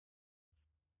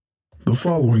The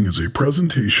following is a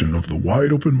presentation of the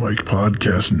Wide Open Mic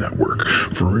Podcast Network.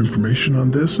 For information on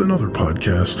this and other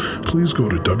podcasts, please go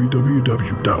to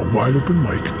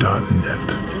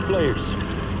www.wideopenmic.net. Two players,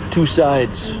 two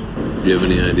sides. Do you have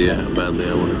any idea how badly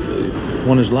I want to kill you?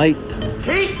 One is light.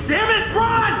 Keith, damn it,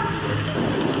 run!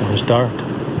 One is dark.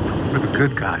 We're the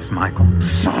good guys, Michael.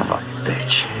 Son of a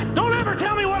bitch. Don't ever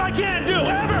tell me what I can't do,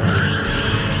 ever!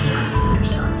 Your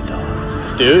son's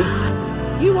dogs. Dude?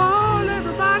 You all,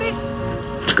 everybody.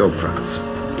 Let's go, friends.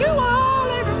 You all,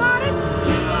 everybody.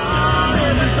 You all,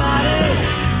 everybody.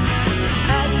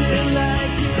 Acting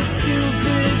like you're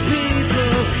stupid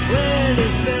people wearing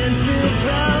expensive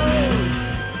clothes.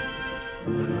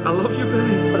 I love you,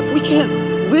 Benny. But if we can't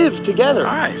live together,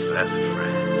 Nice, as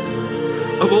friends.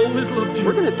 I've always loved you.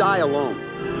 we're gonna die alone.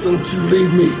 Don't you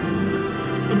leave me.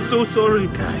 I'm so sorry.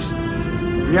 guys,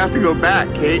 We have to go back,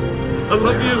 Kate. I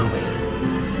love you.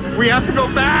 We have to go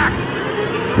back!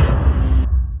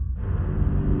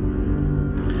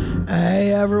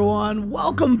 Hey everyone,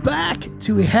 welcome back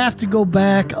to We Have to Go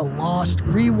Back, a Lost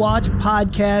Rewatch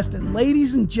podcast. And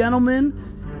ladies and gentlemen,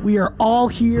 we are all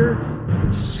here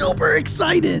and super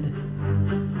excited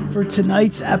for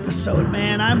tonight's episode,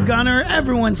 man. I'm Gunner,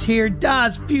 everyone's here.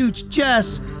 Daz, Fuchs,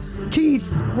 Jess, Keith,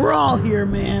 we're all here,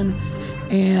 man.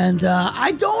 And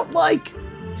I don't like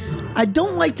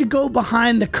to go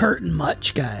behind the curtain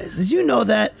much, guys. As you know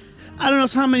that, I don't know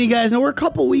how many of you guys know, we're a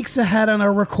couple weeks ahead on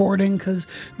our recording because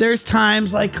there's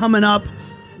times like coming up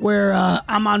where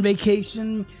I'm on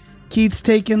vacation. Keith's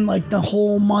taking like the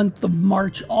whole month of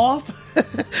March off.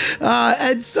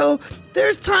 And so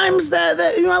there's times that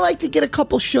I like to get a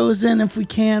couple shows in if we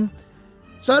can.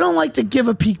 So I don't like to give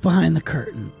a peek behind the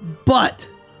curtain. But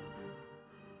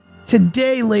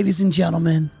today, ladies and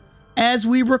gentlemen, as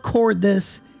we record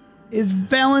this, is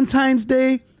Valentine's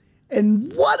Day.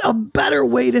 And what a better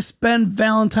way to spend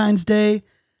Valentine's Day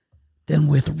than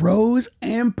with Rose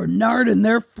and Bernard and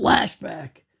their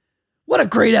flashback. What a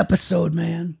great episode,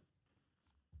 man.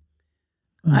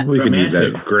 We can use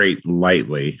that great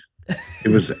lightly. It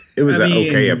was an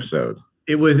okay episode.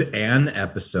 It was an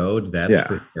episode, that's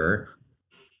for sure.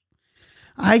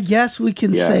 I guess we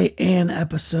can say an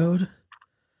episode.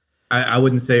 I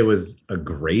wouldn't say it was a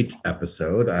great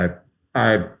episode.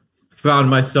 I found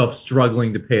myself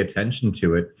struggling to pay attention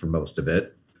to it for most of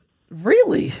it.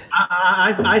 Really?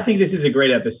 I think this is a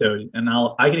great episode, and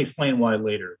I can explain why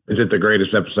later. Is it the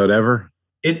greatest episode ever?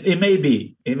 It may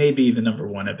be. It may be the number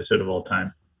one episode of all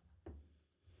time.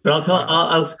 But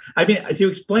I mean, to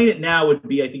explain it now would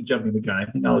be, I think, jumping the gun. I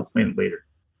think I'll explain it later.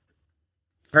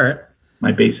 All right.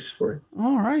 My basis for it.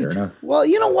 All right. Fair enough. Well,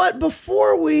 you know what?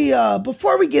 Before we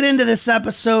get into this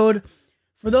episode,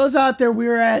 for those out there,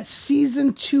 we're at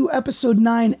season 2, episode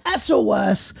 9,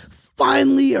 SOS.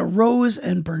 Finally, a Rose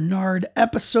and Bernard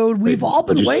episode. We've all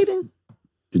been waiting.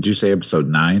 Did you say episode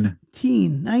 9?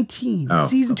 19. Oh,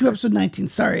 Season 2, episode 19.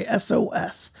 Sorry,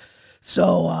 SOS.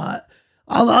 So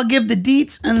I'll give the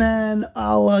deets and then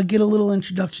I'll get a little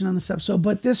introduction on this episode.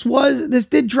 But this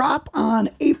did drop on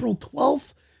April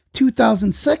 12th,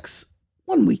 2006.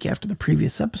 1 week after the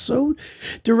previous episode.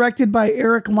 Directed by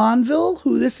Eric Lonville,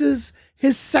 who this is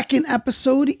his second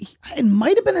episode. It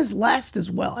might have been his last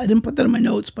as well. I didn't put that in my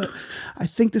notes, but I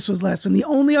think this was the last one. The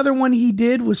only other one he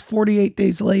did was 48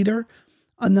 Days Later.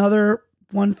 Another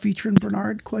one featuring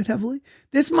Bernard quite heavily.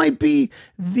 This might be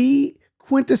the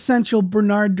quintessential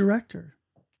Bernard director,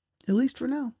 at least for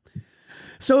now.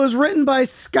 So it was written by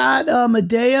Scott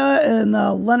Medea and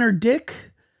Leonard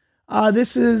Dick.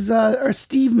 This is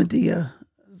Steve Medea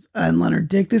and Leonard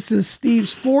Dick. This is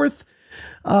Steve's 4th.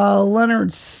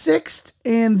 Leonard's 6th,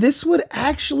 and this would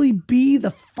actually be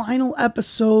the final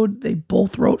episode they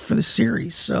both wrote for the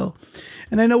series. So,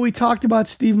 and I know we talked about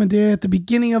Steve Medea at the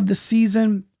beginning of the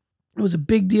season. It was a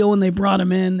big deal when they brought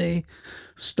him in. They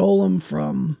stole him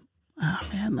from,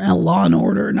 Law and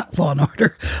Order, not Law and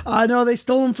Order. No, they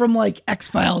stole him from like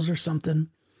X-Files or something.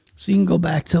 So you can go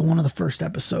back to one of the first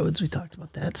episodes. We talked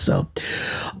about that. So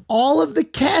all of the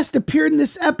cast appeared in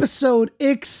this episode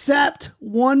except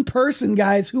one person,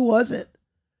 guys. Who was it?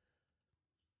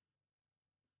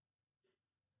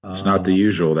 It's not the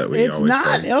usual that we It's always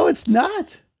not. say. No, it's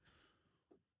not.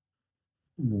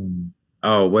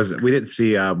 Oh, was it? We didn't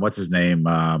see what's his name?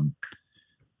 The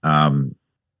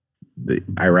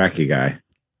Iraqi guy.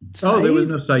 Oh, there was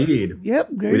no Saeed. Yep.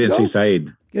 There We you didn't go. see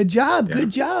Saeed. Good job. Yeah. Good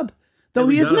job. Though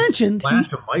he is mentioned.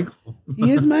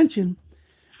 He is mentioned.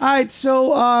 All right.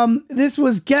 So this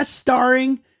was guest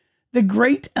starring the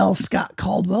great L. Scott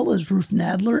Caldwell as Ruth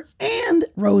Nadler and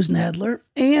Rose Nadler,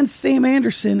 and Sam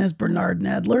Anderson as Bernard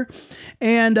Nadler.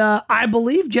 And I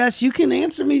believe, Jess, you can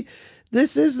answer me.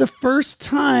 This is the first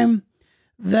time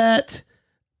that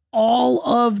all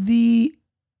of the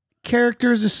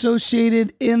characters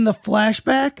associated in the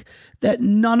flashback, that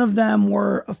none of them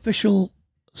were official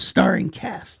starring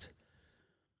cast.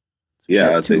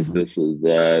 Yeah, I think this is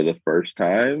the first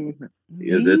time.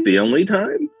 Is it the only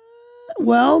time?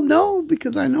 Well, no,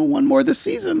 because I know one more this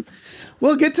season.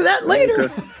 We'll get to that later.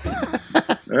 Okay.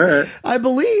 All right.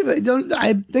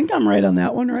 I think I'm right on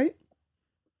that one, right?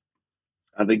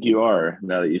 I think you are,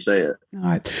 now that you say it. All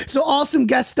right. So awesome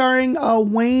guest starring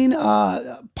Wayne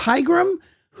Pygram,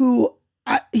 who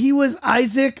he was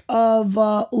Isaac of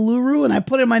Uluru, and I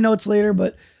put in my notes later,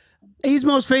 but he's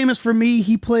most famous for me.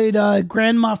 He played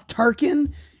Grand Moff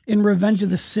Tarkin in Revenge of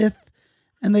the Sith,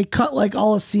 and they cut like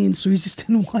all the scenes, so he's just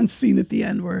in one scene at the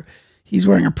end where he's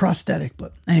wearing a prosthetic.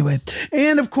 But anyway,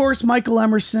 and of course, Michael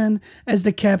Emerson as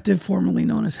the captive, formerly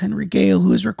known as Henry Gale,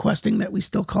 who is requesting that we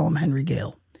still call him Henry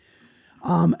Gale.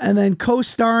 And then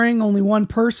co-starring only one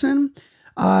person,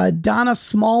 Donna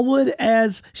Smallwood,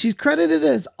 as she's credited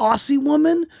as Aussie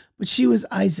Woman, but she was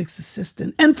Isaac's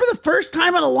assistant. And for the first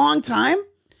time in a long time,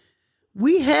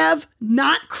 we have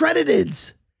not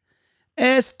crediteds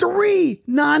as 3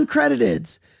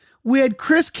 non-crediteds. We had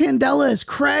Chris Candela as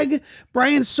Craig,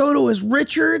 Brian Soto as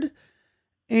Richard,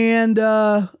 and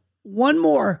one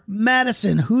more,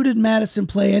 Madison. Who did Madison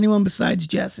play? Anyone besides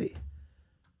Jesse?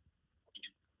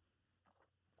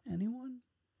 Anyone?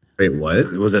 Wait,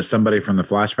 what? Was it somebody from the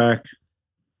flashback?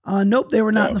 Nope, they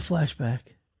were not in the flashback.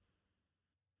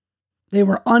 They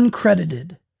were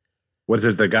uncredited. Was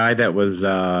it the guy that was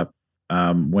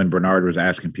when Bernard was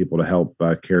asking people to help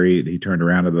carry? He turned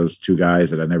around to those 2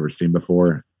 guys that I'd never seen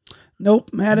before. Nope,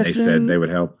 Madison. They said they would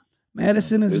help.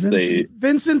 Madison is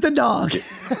Vincent the dog,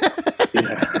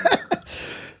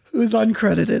 who's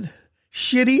uncredited.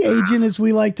 Shitty agent, as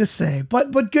we like to say,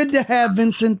 but good to have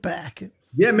Vincent back.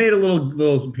 Yeah, made a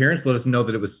little appearance. Let us know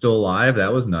that it was still alive.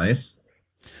 That was nice.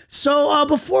 So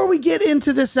before we get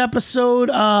into this episode,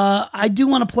 I do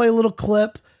want to play a little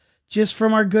clip just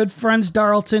from our good friends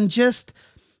Darlton, just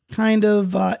kind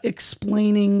of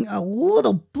explaining a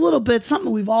little bit,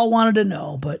 something we've all wanted to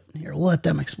know, but here, we'll let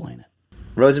them explain it.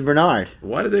 Rose and Bernard.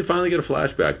 Why did they finally get a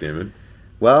flashback, Damon?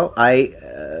 Well,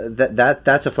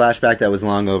 that's a flashback that was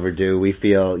long overdue. We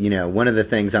feel, one of the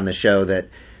things on the show that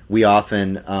we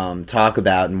often talk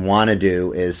about and want to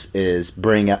do is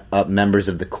bring up members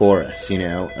of the chorus,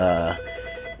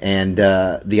 and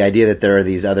the idea that there are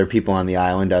these other people on the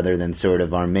island other than sort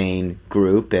of our main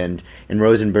group, and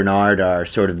Rose and Bernard are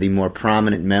sort of the more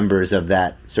prominent members of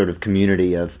that sort of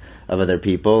community of other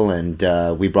people, and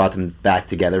we brought them back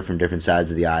together from different sides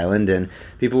of the island, and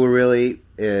people were really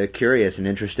curious and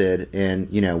interested in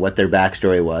what their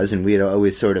backstory was, and we had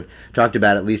always sort of talked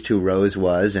about at least who Rose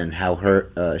was and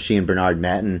how she and Bernard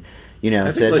met, and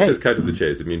I think let's just cut to the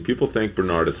chase. I mean, people think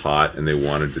Bernard is hot, and they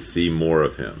wanted to see more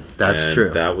of him. That's true.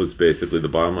 That was basically the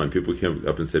bottom line. People came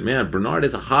up and said, "Man, Bernard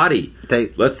is a hottie.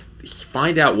 Let's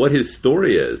find out what his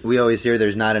story is." We always hear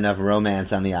there's not enough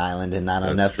romance on the island and not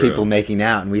enough people making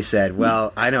out, and we said,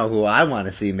 "Well, I know who I want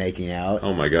to see making out."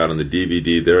 Oh my God! On the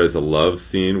DVD, there is a love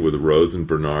scene with Rose and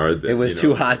Bernard. It was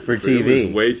too hot for TV. It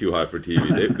was way too hot for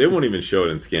TV. They won't even show it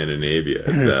in Scandinavia.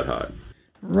 It's that hot.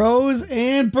 Rose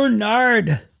and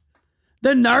Bernard.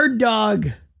 The Nard Dog.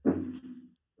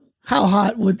 How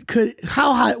hot would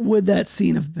that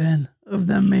scene have been of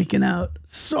them making out?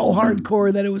 So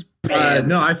hardcore that it was bad.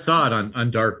 No, I saw it on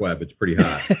Dark Web. It's pretty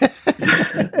hot.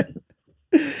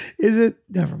 Is it?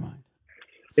 Never mind.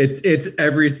 It's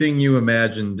everything you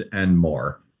imagined and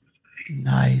more.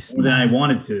 Nice. More than I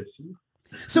wanted to see.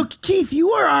 So, Keith, you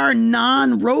are our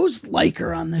non-Rose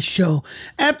liker on this show.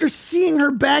 After seeing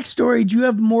her backstory, do you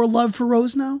have more love for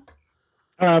Rose now?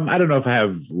 I don't know if I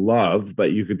have love,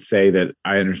 but you could say that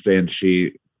I understand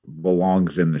she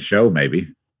belongs in the show, maybe.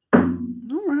 All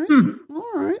right.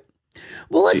 All right.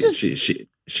 Well,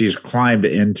 she's climbed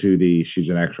into she's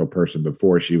an actual person.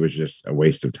 Before she was just a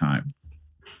waste of time.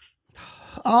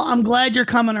 I'm glad you're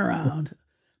coming around.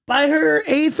 By her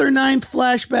 8th or 9th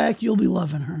flashback, you'll be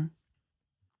loving her.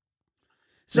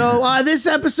 So this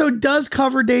episode does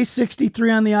cover day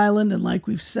 63 on the island, and like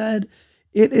we've said,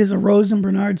 it is a Rose and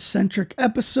Bernard centric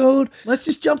episode. Let's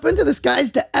just jump into this,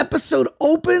 guys. The episode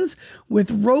opens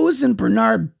with Rose and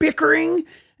Bernard bickering,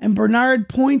 and Bernard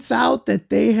points out that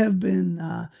they have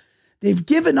been, they've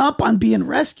given up on being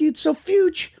rescued. So,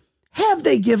 Fuge, have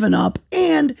they given up?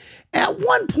 And at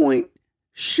one point,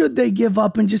 should they give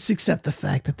up and just accept the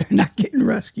fact that they're not getting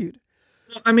rescued?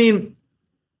 I mean,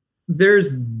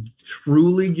 there's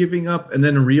truly giving up and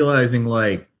then realizing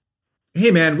like, hey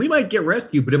man, we might get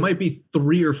rescued, but it might be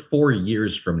 3 or 4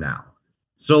 years from now.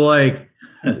 So like,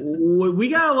 we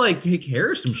gotta like take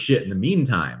care of some shit in the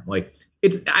meantime. Like,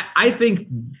 I think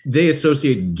they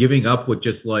associate giving up with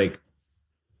just like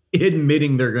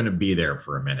admitting they're going to be there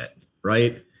for a minute,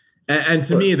 right? And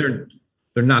to me, they're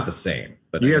not the same.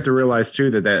 But you have to realize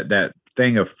too that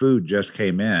thing of food just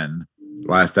came in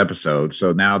last episode,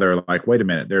 so now they're like, wait a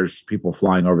minute, there's people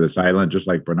flying over this island, just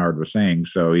like Bernard was saying.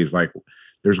 So he's like,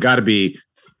 there's got to be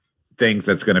things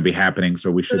that's going to be happening, so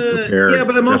we should prepare. Yeah,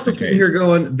 but I'm also sitting here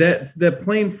going that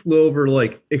plane flew over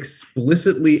like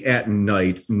explicitly at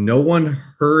night. No one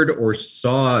heard or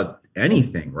saw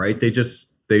anything, right? They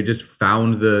just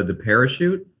found the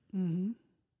parachute,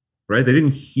 right? They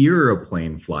didn't hear a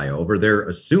plane fly over. They're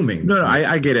assuming. No,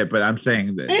 I get it, but I'm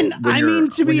saying that. And I mean,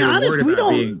 to be honest, we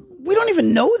don't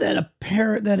even know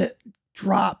that it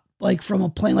dropped like from a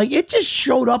plane. Like it just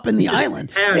showed up in the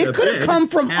island. It could have come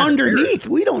from underneath.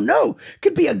 We don't know.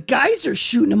 Could be a geyser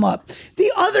shooting them up.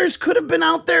 The others could have been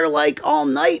out there like all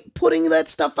night putting that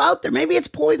stuff out there. Maybe it's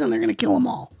poison. They're going to kill them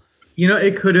all. You know,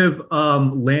 it could have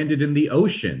landed in the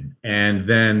ocean and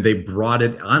then they brought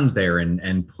it on there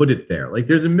and put it there. Like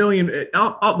there's a million.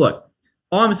 Look,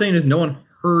 all I'm saying is no one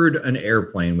heard an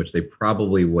airplane, which they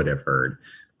probably would have heard.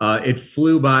 It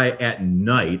flew by at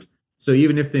night. So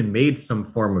even if they made some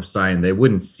form of sign, they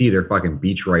wouldn't see their fucking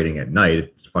beach writing at night.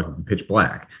 It's fucking pitch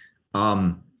black.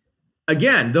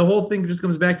 Again, the whole thing just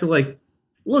comes back to like,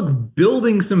 look,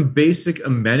 building some basic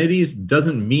amenities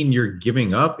doesn't mean you're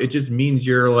giving up. It just means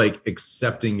you're like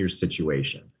accepting your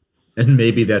situation. And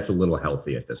maybe that's a little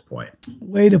healthy at this point.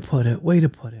 Way to put it.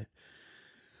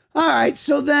 All right.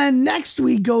 So then next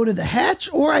we go to the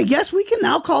hatch, or I guess we can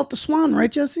now call it the Swan,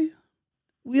 right, Jesse?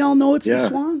 We all know it's the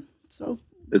Swan. So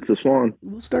it's a Swan.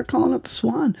 We'll start calling it the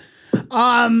Swan.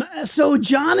 So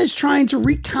John is trying to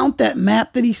recount that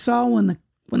map that he saw when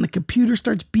the computer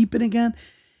starts beeping again.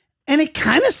 And it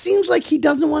kind of seems like he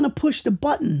doesn't want to push the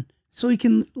button so he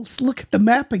can look at the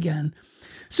map again.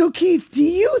 So Keith, do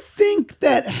you think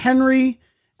that Henry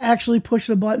actually pushed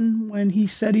the button when he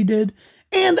said he did?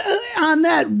 And on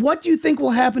that, what do you think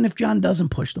will happen if John doesn't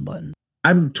push the button?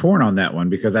 I'm torn on that one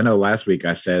because I know last week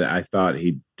I said I thought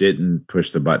he didn't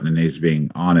push the button and he's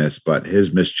being honest, but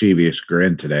his mischievous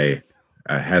grin today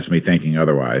has me thinking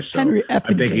otherwise. So Henry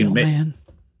I'm thinking, man.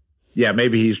 Yeah,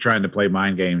 maybe he's trying to play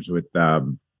mind games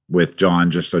with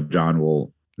John just so John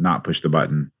will not push the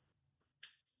button,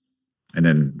 and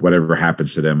then whatever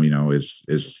happens to them,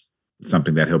 is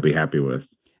something that he'll be happy with.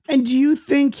 And do you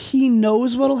think he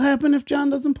knows what'll happen if John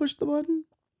doesn't push the button?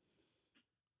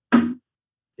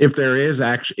 If there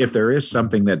is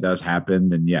something that does happen,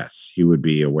 then yes, he would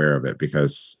be aware of it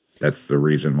because that's the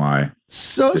reason why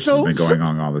this has been going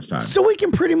on all this time. So we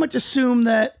can pretty much assume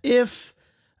that if,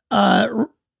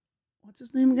 what's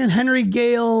his name again? Henry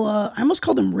Gale. I almost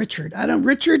called him Richard.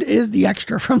 Richard is the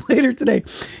extra from later today.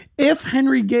 If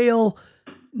Henry Gale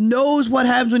knows what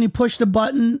happens when you push the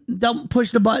button, don't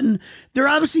push the button, they're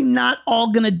obviously not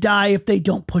all going to die if they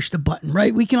don't push the button,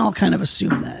 right? We can all kind of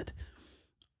assume that.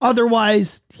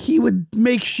 Otherwise, he would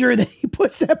make sure that he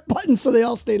puts that button so they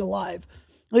all stayed alive.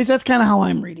 At least that's kind of how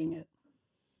I'm reading it.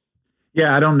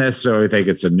 Yeah, I don't necessarily think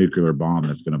it's a nuclear bomb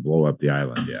that's going to blow up the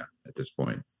island. Yeah, at this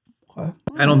point. Okay.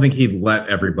 I don't think he'd let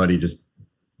everybody just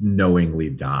knowingly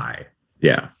die.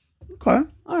 Yeah. Okay.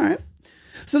 All right.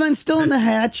 So then still in the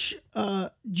hatch,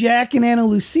 Jack and Ana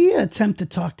Lucia attempt to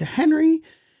talk to Henry,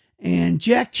 and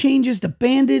Jack changes the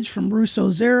bandage from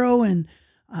Russo's arrow, and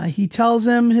he tells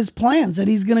him his plans, that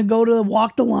he's going to go to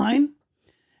walk the line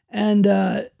and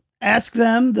ask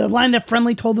them, the line that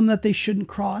Friendly told them that they shouldn't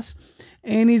cross,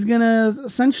 and he's going to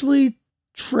essentially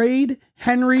trade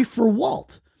Henry for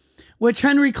Walt, which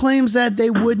Henry claims that they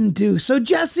wouldn't do. So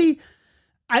Jesse,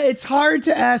 it's hard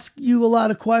to ask you a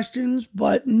lot of questions,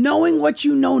 but knowing what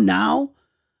you know now,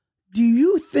 do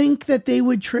you think that they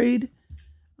would trade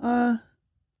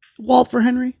Walt for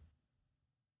Henry?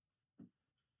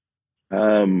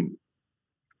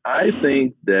 I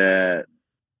think that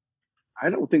I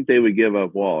don't think they would give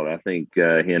up Walt. I think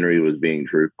Henry was being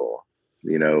truthful.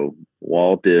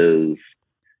 Walt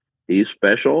he's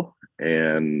special,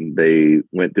 and they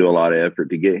went through a lot of effort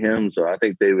to get him. So I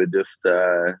think they would just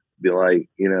be like,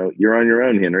 you're on your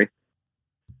own, Henry.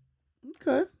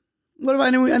 Okay. What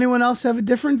about anyone else have a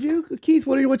different view? Keith,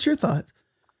 what's your thoughts?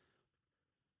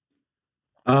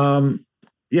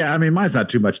 Yeah, I mean, mine's not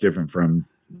too much different from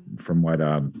what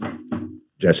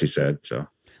Jesse said. So,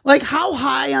 like, how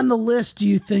high on the list do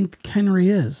you think Henry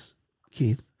is,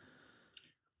 Keith?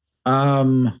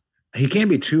 He can't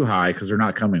be too high because they're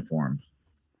not coming for him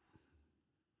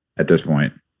at this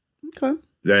point. Okay.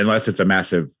 Unless it's a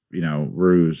massive,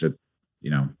 ruse that,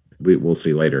 we'll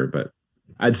see later. But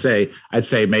I'd say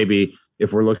maybe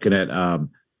if we're looking at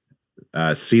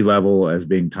sea level as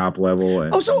being top level.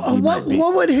 And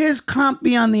what would his comp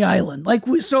be on the island? Like,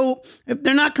 so if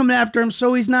they're not coming after him,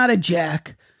 so he's not a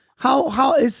Jack.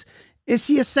 How is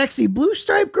he a sexy blue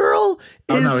stripe girl?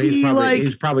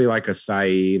 He's probably like a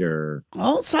Saeed or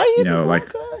Saeed. You know, like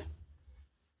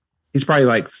he's probably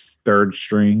like third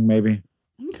string, maybe.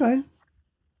 Okay.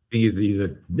 He's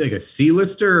a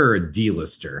C-lister or a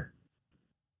D-lister?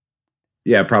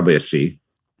 Yeah, probably a C.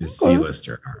 A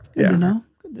C-lister. Good to know.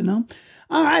 Good to know.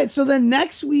 All right, so then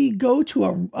next we go to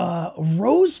a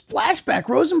Rose flashback.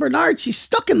 Rose and Bernard, she's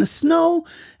stuck in the snow,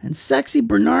 and sexy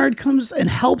Bernard comes and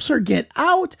helps her get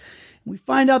out. We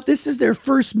find out this is their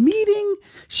first meeting.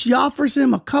 She offers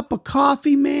him a cup of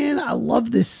coffee, man. I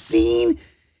love this scene.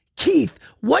 Keith,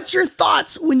 what's your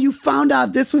thoughts when you found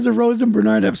out this was a Rose and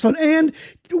Bernard episode? And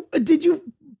did you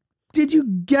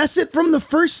guess it from the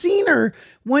first scene, or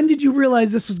when did you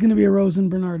realize this was going to be a Rose and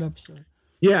Bernard episode?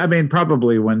 Yeah, I mean,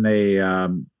 probably when they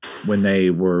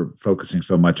were focusing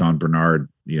so much on Bernard,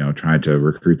 you know, trying to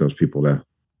recruit those people to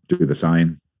do the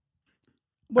sign.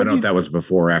 I don't know if that was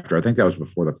before or after. I think that was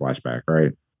before the flashback,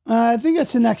 right? I think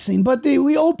that's the next scene, but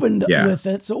we opened with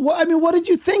it. So, what did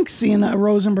you think seeing that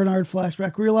Rose and Bernard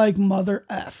flashback? Were you like, mother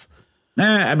F?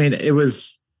 I mean, it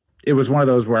was one of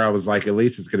those where I was like, at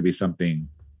least it's going to be something,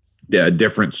 a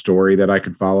different story that I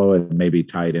could follow and maybe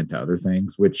tie it into other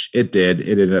things, which it did.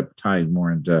 It ended up tying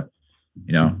more into,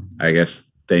 you know, I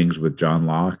guess things with John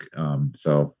Locke.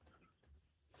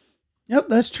 Yep,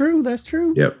 that's true. That's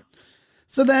true. Yep.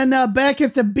 So then back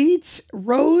at the beach,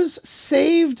 Rose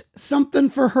saved something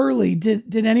for Hurley.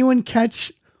 Did anyone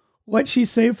catch what she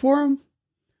saved for him?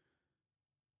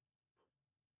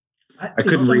 I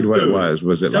couldn't read what it was.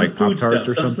 Was it like Pop-Tarts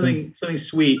or something? Something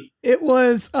sweet. It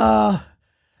was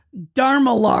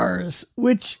Dharmalars,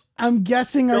 which I'm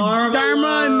guessing are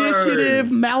Dharma Initiative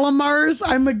Malamars.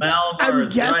 I'm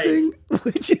guessing, right.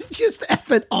 Which is just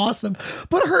effing awesome.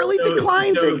 But Hurley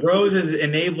declines it. Rose is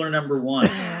enabler number 1.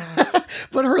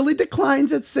 But Hurley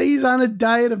declines it, say he's on a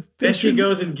diet of fish. Then she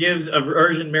goes and gives a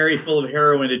Virgin Mary full of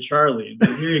heroin to Charlie.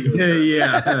 So here you go.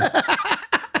 Yeah.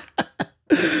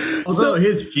 Although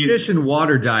his fish and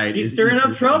water diet, he's stirring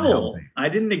up trouble. I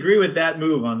didn't agree with that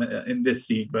move in this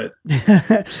scene, but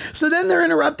so then they're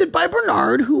interrupted by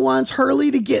Bernard, who wants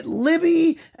Hurley to get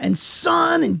Libby and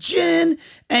Sun and Jen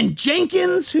and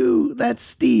Jenkins, who that's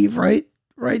Steve, right?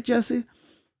 Right, Jesse?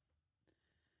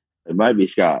 It might be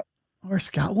Scott. Or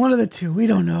Scott, one of the two. We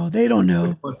don't know. They don't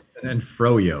know. And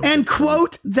Froyo. And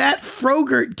quote that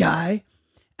Frogurt guy.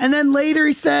 And then later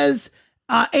he says,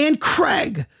 and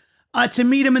Craig, to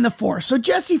meet him in the forest. So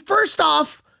Jesse, first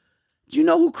off, do you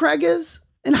know who Craig is?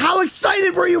 And how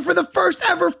excited were you for the first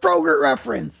ever Frogurt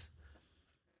reference?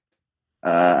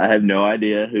 I have no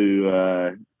idea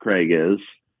who Craig is.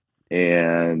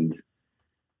 And,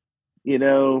 you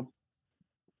know,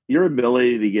 your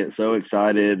ability to get so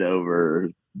excited over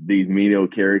these menial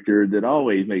characters, that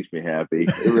always makes me happy.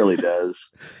 It really does.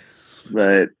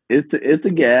 But it's a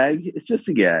gag. It's just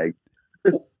a gag.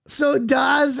 So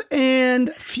Daz and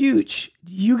Fuchs,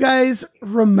 do you guys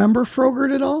remember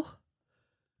Frogurt at all?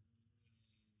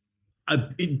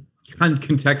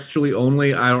 Contextually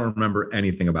only, I don't remember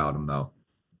anything about him though.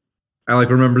 I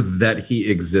remember that he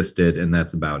existed, and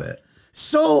that's about it.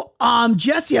 So,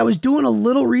 Jesse, I was doing a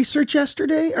little research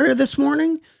yesterday or this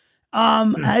morning.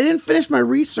 I didn't finish my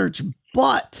research,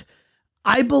 but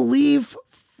I believe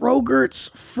Frogurt's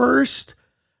first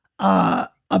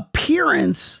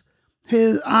appearance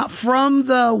from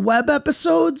the web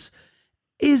episodes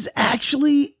is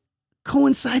actually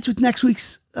coincides with next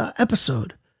week's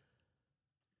episode.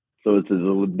 So it's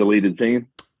a deleted scene?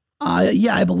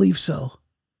 Yeah, I believe so.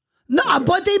 No, okay.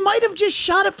 But they might have just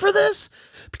shot it for this,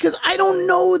 because I don't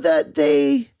know that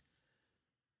they...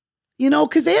 You know,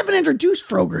 because they haven't introduced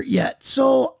Frogurt yet.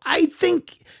 So I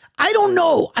don't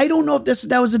know. I don't know if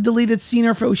that was a deleted scene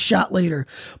or if it was shot later.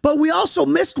 But we also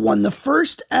missed one. The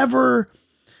first ever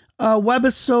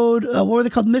webisode, what were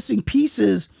they called? Missing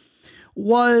Pieces,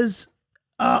 was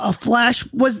a flash,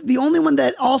 was the only one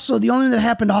that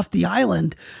happened off the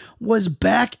island, was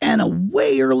back in a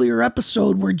way earlier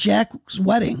episode where Jack's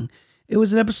wedding. It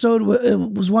was an episode, it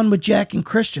was one with Jack and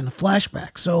Christian, a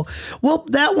flashback. So, well,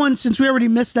 that one, since we already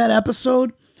missed that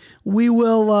episode, we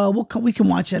we can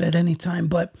watch it at any time.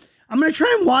 But I'm going to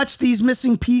try and watch these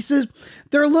Missing Pieces.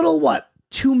 They're little,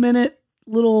 2-minute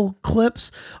little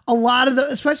clips. A lot of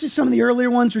especially some of the earlier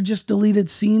ones were just deleted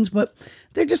scenes, but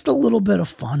they're just a little bit of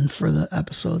fun for the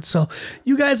episode. So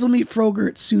you guys will meet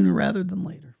Frogurt sooner rather than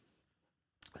later.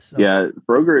 So. Yeah,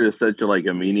 Frogurt is such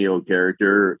a menial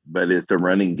character, but it's a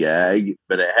running gag.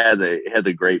 But it had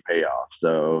a great payoff.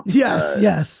 So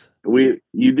yes,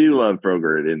 you do love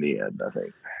Frogurt in the end, I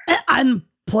think. And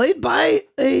played by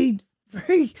a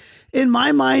very, in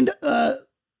my mind,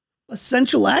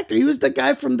 essential actor. He was the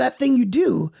guy from That Thing You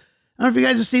Do. I don't know if you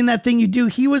guys have seen That Thing You Do.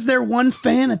 He was their one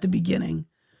fan at the beginning.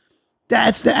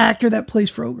 That's the actor that plays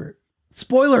Frogurt.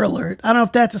 Spoiler alert. I don't know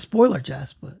if that's a spoiler,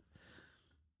 Jess, but.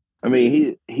 I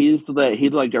mean, he's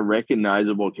like a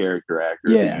recognizable character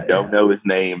actor. Yeah, you don't know his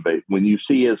name, but when you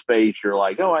see his face, you're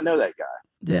like, oh, I know that guy.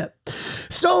 Yeah.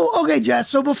 So, okay, Jess.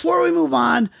 So before we move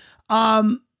on,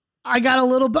 I got a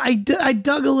little bit, I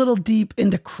dug a little deep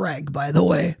into Craig, by the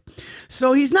way.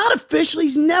 So he's not officially,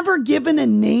 he's never given a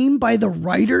name by the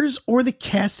writers or the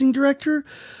casting director,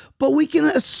 but we can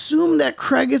assume that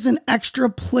Craig is an extra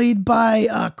played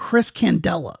by Chris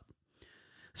Candela.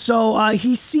 So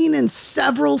he's seen in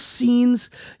several scenes.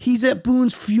 He's at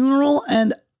Boone's funeral,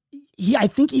 and I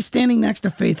think he's standing next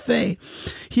to Faith Faye.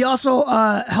 He also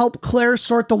helped Claire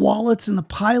sort the wallets in the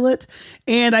pilot.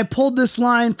 And I pulled this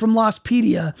line from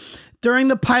Lostpedia. During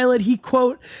the pilot, he,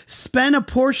 quote, spent a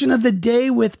portion of the day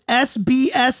with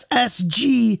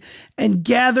SBSSG and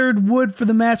gathered wood for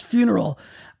the mass funeral.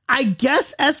 I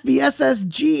guess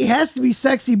SBSSG has to be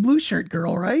Sexy Blue Shirt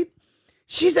Girl, right?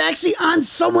 She's actually on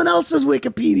someone else's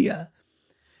Wikipedia.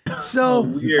 So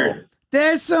weird.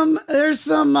 There's some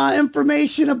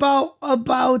information about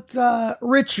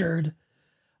Richard,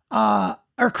 or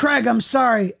Craig. I'm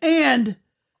sorry. And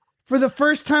for the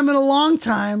first time in a long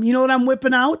time, you know what I'm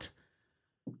whipping out?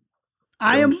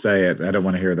 Say it. I don't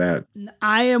want to hear that.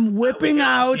 I am whipping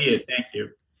out. See it. Thank you.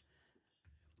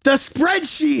 The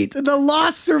spreadsheet, the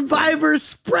Lost Survivors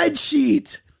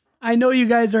spreadsheet. I know you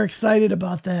guys are excited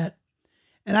about that.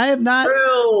 And I have not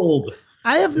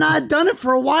done it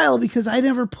for a while because I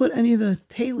never put any of the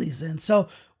tailies in. So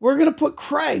we're going to put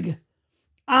Craig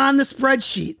on the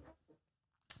spreadsheet.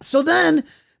 So then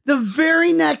the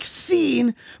very next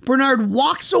scene, Bernard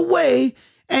walks away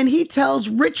and he tells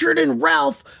Richard and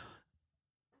Ralph,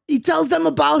 he tells them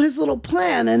about his little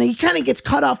plan, and he kind of gets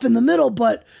cut off in the middle,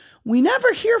 but we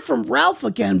never hear from Ralph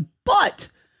again. But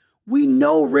we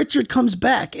know Richard comes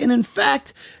back. And in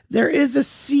fact, there is a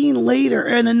scene later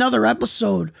in another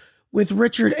episode with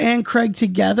Richard and Craig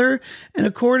together. And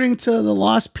according to the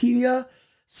Lostpedia,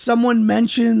 someone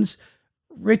mentions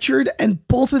Richard and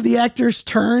both of the actors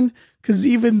turn because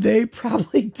even they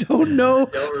probably don't know.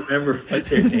 I don't remember.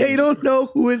 They don't know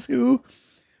who is who.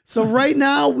 So right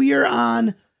now we are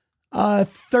on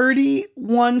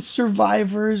 31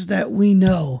 survivors that we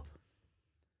know.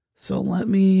 So let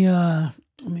me write.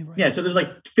 Yeah, so there's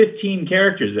like 15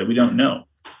 characters that we don't know.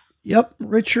 Yep,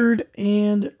 Richard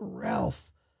and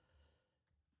Ralph.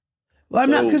 Well,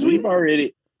 I'm so not because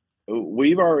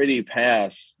we've already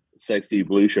passed Sexy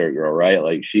Blue Shirt Girl, right?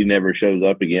 Like she never shows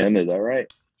up again. Is that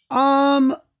right?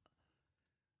 I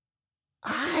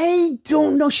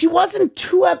don't know. She was in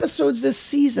 2 episodes this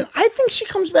season. I think she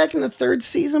comes back in the 3rd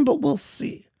season, but we'll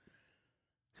see.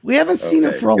 We haven't seen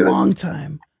her for a long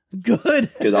time. Good.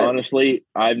 Because honestly,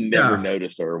 I've never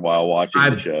noticed her while watching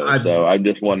the show. So I'm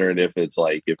just wondering if it's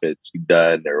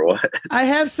done or what. I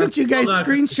have sent you guys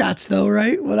screenshots though,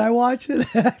 right? When I watch it,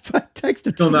 I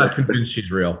texted. Still not convinced she's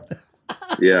real.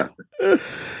 Yeah.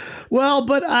 Well,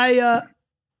 but I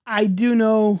do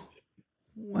know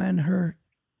when her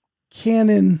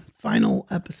canon final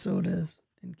episode is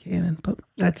in canon, but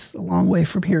that's a long way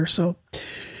from here. So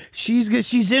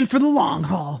she's in for the long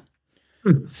haul.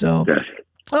 So.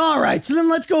 All right, so then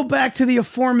let's go back to the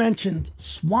aforementioned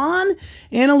Swan.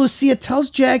 Ana Lucia tells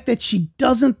Jack that she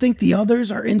doesn't think the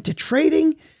others are into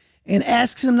trading and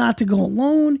asks him not to go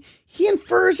alone. He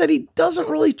infers that he doesn't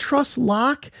really trust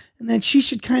Locke and that she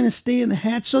should kind of stay in the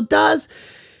hatch. So do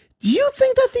you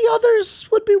think that the others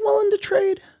would be willing to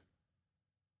trade?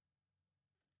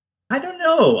 I don't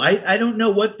know. I don't know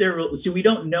what we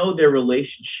don't know their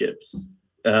relationships.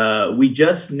 We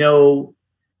just know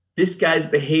this guy's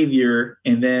behavior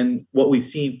and then what we've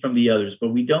seen from the others, but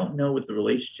we don't know what the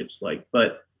relationship's like.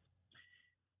 But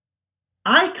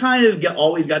I kind of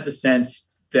always got the sense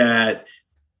that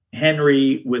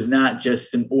Henry was not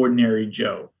just an ordinary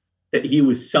Joe, that he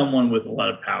was someone with a lot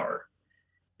of power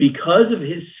because of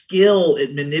his skill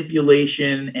at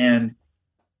manipulation and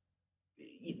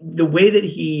the way that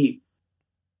he,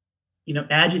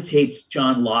 agitates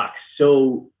John Locke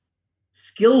so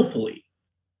skillfully.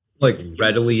 Like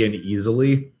readily and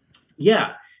easily.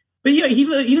 Yeah. But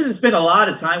he doesn't spend a lot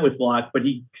of time with Locke, but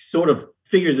he sort of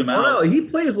figures him out. No, he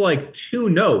plays like 2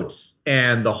 notes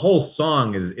and the whole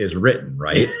song is written,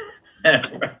 right?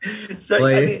 So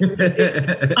I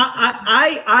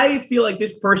feel like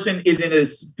this person is in a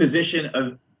position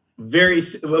of a very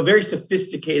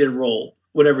sophisticated role,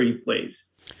 whatever he plays.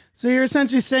 So you're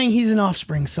essentially saying he's an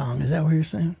Offspring song. Is that what you're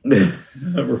saying?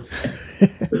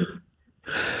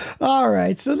 All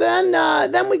right. So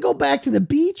then we go back to the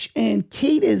beach, and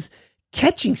Kate is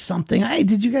catching something.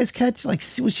 Did you guys catch, like,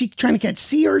 was she trying to catch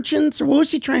sea urchins, or what was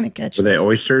she trying to catch? Were they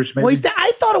oysters? Maybe?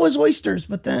 I thought it was oysters,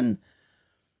 but then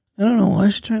I don't know. Why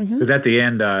is she trying to catch? Because at the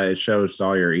end, it shows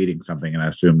Sawyer eating something, and I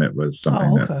assume it was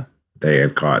something that they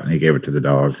had caught, and he gave it to the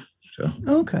dog. So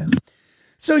okay.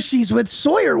 So she's with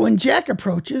Sawyer when Jack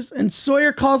approaches, and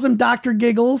Sawyer calls him Dr.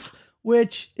 Giggles,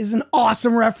 which is an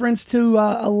awesome reference to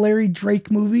a Larry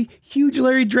Drake movie. Huge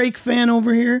Larry Drake fan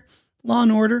over here. Law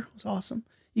and Order was awesome.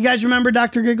 You guys remember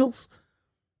Dr. Giggles?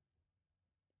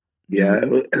 Yeah,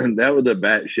 that was a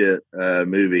batshit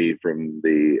movie from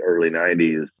the early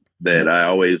 90s that I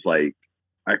always like.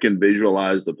 I can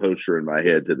visualize the poster in my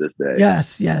head to this day.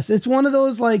 Yes. It's one of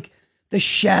those, like, The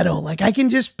Shadow. Like, I can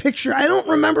just picture, I don't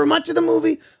remember much of the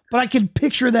movie, but I can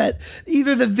picture that,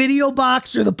 either the video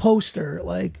box or the poster.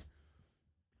 Like,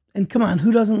 and come on,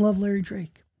 who doesn't love Larry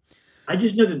Drake? I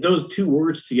just know that those two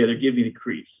words together give me the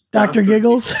creeps. Dr.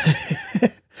 Giggles.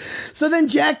 So then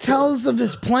Jack tells of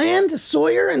his plan to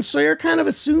Sawyer, and Sawyer kind of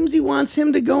assumes he wants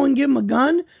him to go and give him a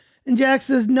gun. And Jack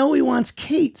says, no, he wants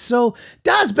Kate. So,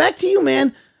 Daz, back to you,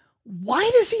 man. Why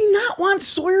does he not want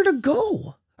Sawyer to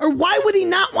go? Or why would he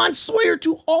not want Sawyer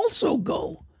to also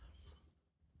go?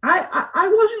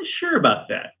 I wasn't sure about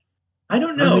that. I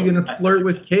don't know. Are you going to flirt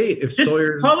with Kate if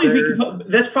Sawyer?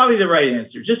 That's probably the right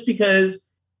answer. Just because,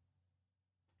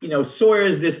 Sawyer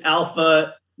is this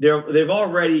alpha. They've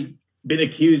already been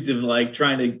accused of, like,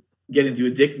 trying to get into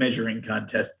a dick measuring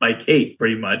contest by Kate,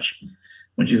 pretty much,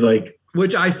 when she's like,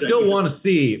 which I still want to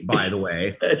see, by the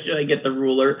way. Should I get the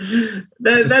ruler?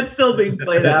 That's still being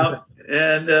played out,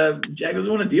 and Jack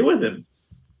doesn't want to deal with him.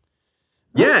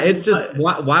 Yeah, it's just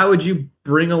why would you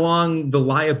bring along the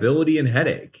liability and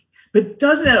headache? But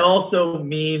doesn't that also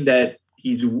mean that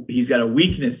he's got a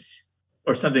weakness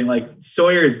or something, like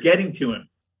Sawyer is getting to him?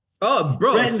 Oh,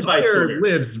 bro, Sawyer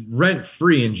lives rent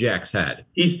free in Jack's head.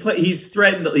 He's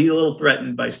threatened. He's a little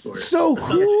threatened by Sawyer. So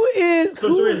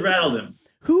Sawyer's rattled him.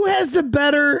 Who has the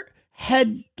better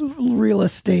head real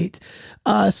estate?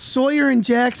 Sawyer in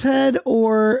Jack's head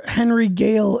or Henry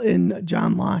Gale in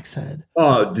John Locke's head?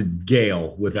 Oh,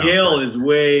 Gale. Gale is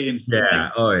way inside. Yeah.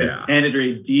 Oh, yeah.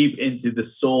 Penetrated deep into the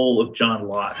soul of John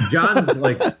Locke. John's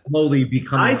like slowly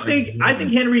becoming. I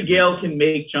think Henry Gale can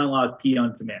make John Locke pee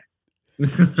on command.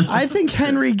 I think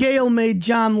Henry Gale made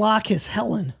John Locke his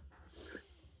Helen.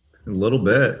 A little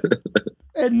bit.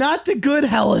 And not the good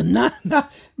Helen, not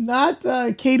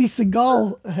Katie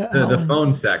Seagal. The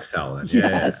phone sex Helen.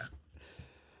 Yes.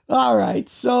 Yeah. All right.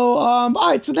 So,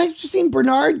 So next, you've seen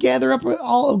Bernard gather up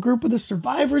a group of the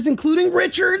survivors, including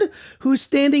Richard, who's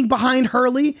standing behind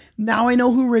Hurley. Now I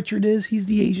know who Richard is. He's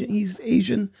the Asian. He's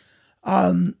Asian.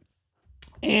 And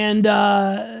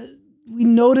we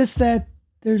noticed that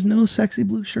there's no sexy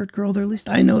blue shirt girl there. At least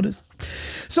I noticed.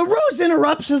 So Rose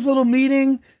interrupts his little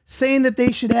meeting, saying that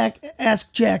they should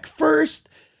ask Jack first.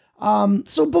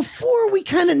 So before we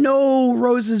kind of know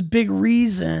Rose's big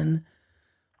reason,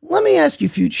 let me ask you,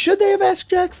 Fuge, should they have asked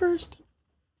Jack first?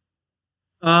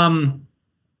 No,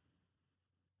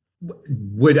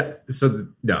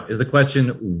 is the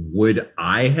question, would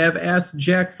I have asked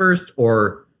Jack first,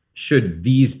 or should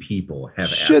these people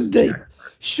have asked Jack first?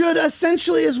 Should,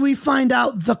 essentially, as we find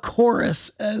out, the chorus,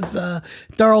 as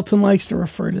Darlton likes to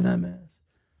refer to them as.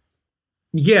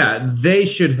 Yeah, they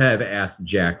should have asked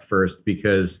Jack first,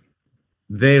 because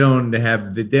they don't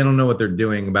know what they're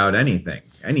doing about anything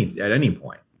at any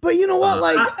point. But you know what?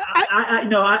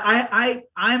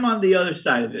 I'm on the other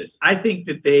side of this. I think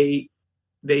that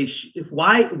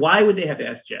why would they have to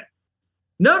ask Jack?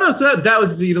 No. So that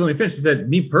was, you let me finish. He said,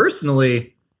 me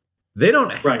personally, they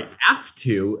don't have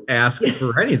to ask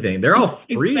for anything. They're all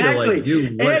free to like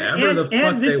do whatever the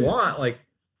fuck they want. Like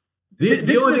this is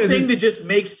the thing that just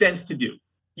makes sense to do.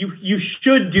 You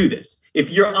should do this. If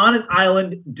you're on an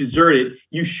island deserted,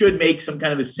 you should make some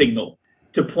kind of a signal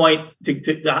to point to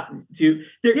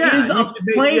there is a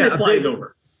plane that flies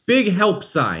over. Big help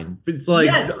sign. It's like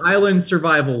Island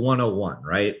Survival 101,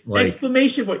 right? Like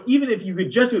exclamation point. Even if you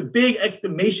could just do a big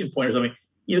exclamation point or something,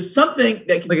 something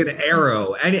that can, like an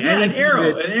arrow. An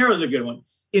arrow. An arrow is a good one.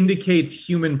 Indicates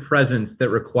human presence that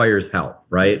requires help,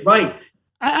 right? Right.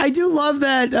 I do love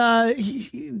that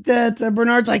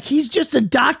Bernard's like, he's just a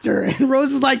doctor, and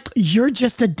Rose is like, you're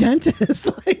just a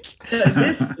dentist. Like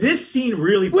this scene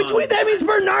really. That means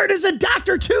Bernard is a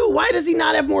doctor too. Why does he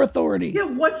not have more authority? Yeah,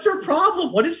 what's her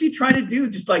problem? What is she trying to do?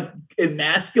 Just like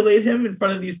emasculate him in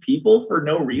front of these people for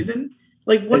no reason?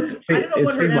 Like what is? I don't know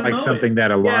what her seemed like MO something is. that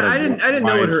a lot of I didn't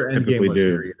know what her end game typically was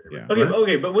do. here Yeah.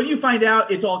 Okay, but when you find out,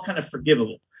 it's all kind of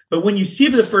forgivable. But when you see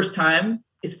it for the first time,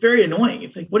 it's very annoying.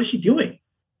 It's like, what is she doing?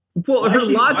 Well, her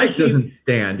logic doesn't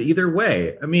stand either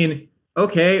way. I mean,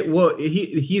 okay, well,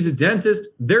 he's a dentist.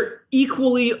 They're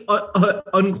equally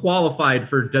unqualified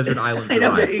for Desert Island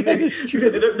Drive.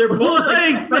 They're both.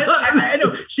 I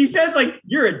know. She says like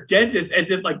you're a dentist,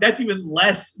 as if like that's even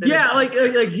less. Than like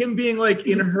him being like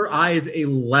in her eyes a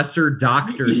lesser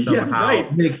doctor somehow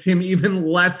makes him even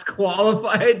less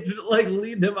qualified to like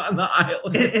lead them on the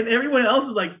island. And everyone else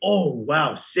is like, oh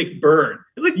wow, sick burn.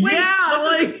 Like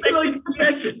like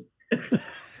profession.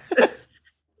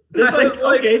 It's like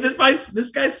okay,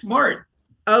 this guy's smart.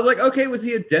 I was like, okay, was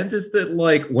he a dentist that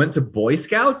like went to Boy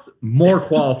Scouts? More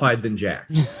qualified than Jack.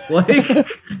 Like,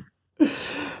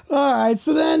 all right.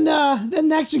 So then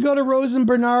next we go to Rose and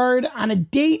Bernard on a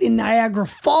date in Niagara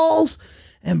Falls,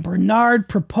 and Bernard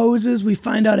proposes. We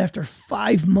find out after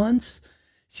 5 months.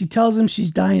 She tells him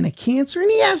she's dying of cancer, and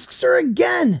he asks her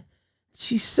again.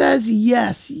 She says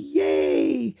yes.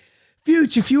 Yay!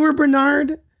 Fuchs, if you were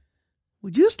Bernard,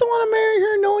 would you still want to marry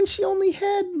her knowing she only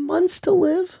had months to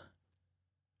live?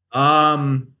 How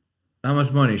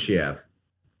much money does she have?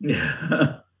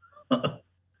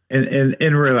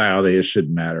 In reality, it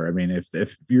shouldn't matter. I mean,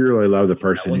 if you really love the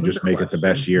person, you just make it the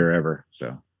best year ever.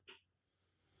 So,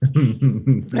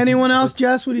 anyone else,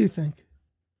 Jess? What do you think?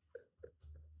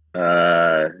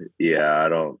 Yeah, I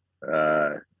don't.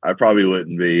 I probably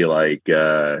wouldn't be like,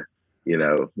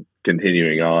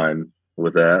 continuing on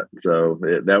with that. So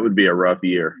that would be a rough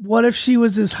year. What if she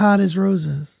was as hot as Rose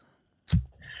is?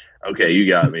 Okay, you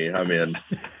got me. I'm in.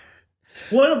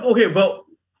 But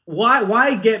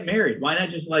why get married? Why not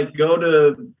just like go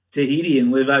to Tahiti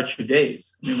and live out your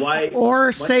days? I mean, why?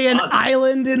 Or say an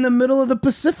island in the middle of the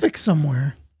Pacific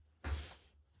somewhere.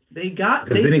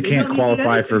 Because then he can't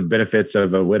qualify for benefits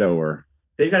of a widower.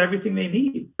 They got everything they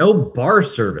need. No bar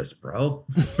service, bro.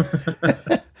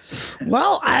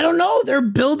 Well, I don't know. They're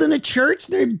building a church.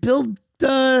 They build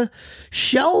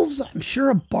shelves. I'm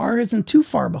sure a bar isn't too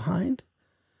far behind.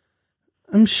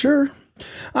 I'm sure.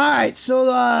 All right,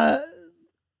 so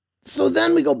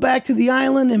then we go back to the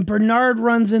island, and Bernard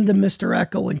runs into Mr.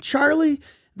 Echo and Charlie.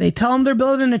 They tell him they're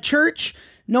building a church.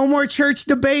 No more church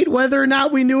debate whether or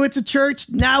not we knew it's a church.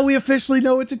 Now we officially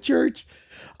know it's a church.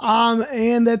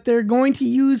 And that they're going to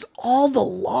use all the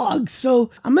logs. So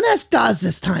I'm going to ask Daz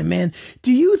this time, man.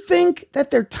 Do you think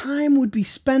that their time would be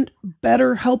spent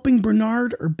better helping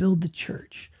Bernard or build the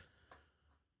church?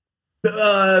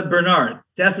 Bernard.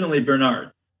 Definitely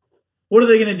Bernard. What are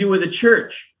they going to do with the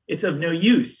church? It's of no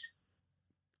use.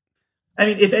 I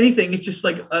mean, if anything, it's just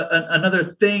like another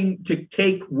thing to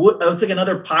take wood. It's like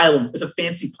another pile. It's a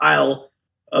fancy pile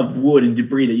of wood and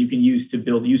debris that you can use to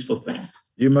build useful things.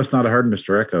 You must not have heard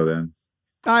Mr. Echo then.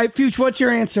 All right, Fuchs, what's your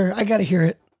answer? I got to hear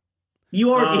it.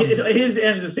 You are his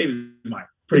answer is the same as mine,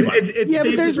 pretty much.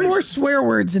 But there's more swear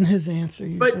words in his answer.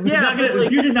 Usually. But he's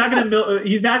not going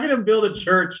to build a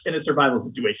church in a survival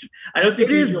situation. I don't think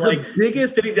he's like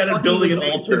biggest sitting down and building an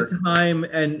altar. Time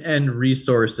and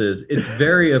resources. It's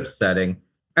very upsetting.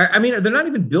 I mean, they're not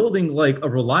even building like a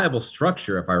reliable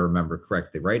structure, if I remember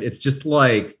correctly, right? It's just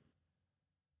like.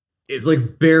 It's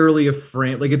like barely a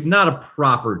frame. Like it's not a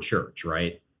proper church,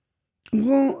 right?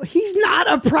 Well, he's not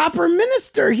a proper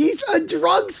minister. He's a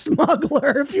drug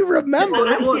smuggler, if you remember.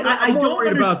 I don't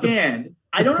understand.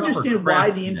 I don't understand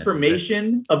why the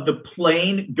information of the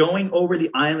plane going over the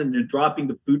island and dropping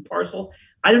the food parcel,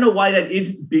 I don't know why that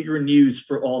isn't bigger news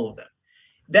for all of them.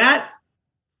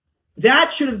 That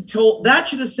should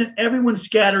have sent everyone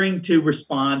scattering to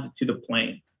respond to the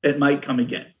plane that might come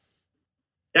again.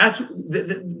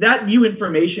 That new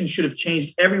information should have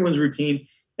changed everyone's routine,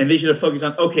 and they should have focused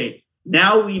on, okay,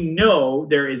 now we know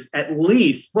there is at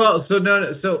least. Well,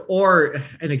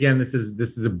 and again, this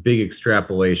is a big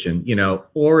extrapolation,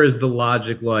 or is the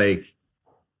logic like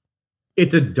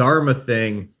it's a Dharma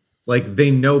thing? Like they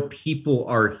know people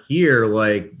are here,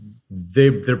 like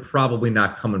they're probably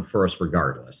not coming for us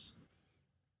regardless.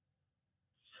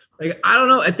 Like, I don't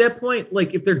know at that point,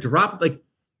 like if they're dropped, like,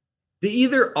 they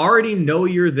either already know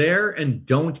you're there and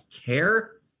don't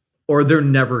care, or they're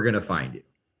never going to find you.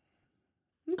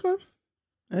 Okay.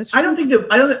 I don't think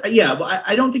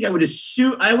I would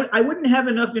assume, I wouldn't have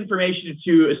enough information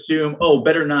to assume,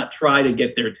 better not try to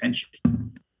get their attention.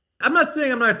 I'm not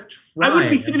saying I'm not trying. I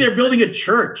wouldn't be sitting there building a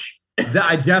church.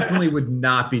 I definitely would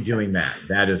not be doing that.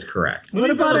 That is correct. What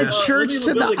about a church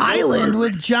to the island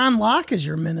with John Locke as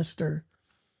your minister?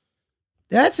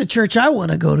 That's the church I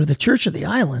want to go to, the Church of the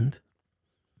Island.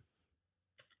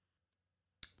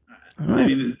 I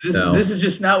mean, this is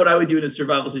just not what I would do in a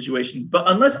survival situation. But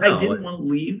unless I didn't want to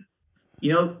leave,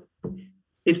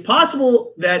 it's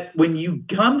possible that when you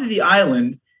come to the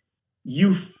island,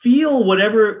 you feel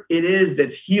whatever it is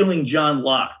that's healing John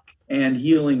Locke and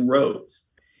healing Rose.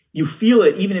 You feel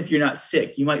it even if you're not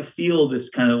sick. You might feel this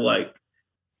kind of like,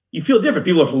 you feel different.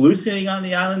 People are hallucinating on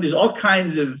the island. There's all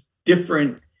kinds of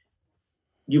different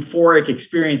euphoric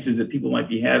experiences that people might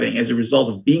be having as a result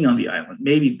of being on the island.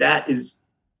 Maybe that is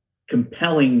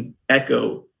compelling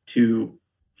Echo to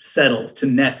settle, to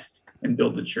nest and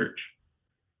build the church.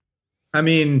 I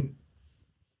mean,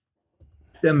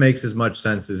 that makes as much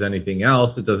sense as anything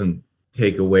else. It doesn't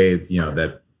take away,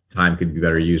 that time could be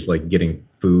better used, like getting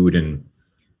food and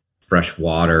fresh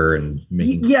water and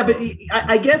making. Yeah, but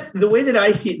I guess the way that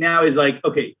I see it now is like,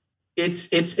 okay,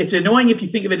 it's annoying if you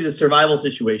think of it as a survival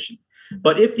situation.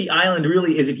 But if the island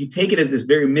really is, if you take it as this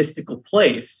very mystical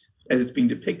place, as it's being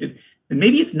depicted, then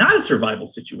maybe it's not a survival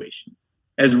situation,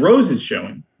 as Rose is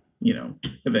showing,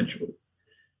 eventually.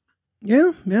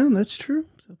 Yeah, that's true.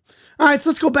 So, all right, so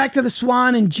let's go back to the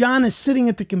Swan, and John is sitting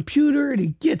at the computer, and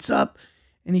he gets up,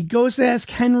 and he goes to ask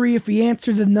Henry if he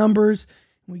answered the numbers.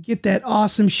 We get that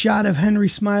awesome shot of Henry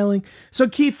smiling. So,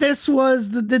 Keith,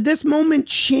 did this moment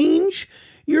change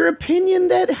your opinion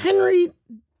that Henry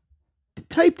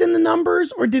typed in the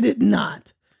numbers, or did it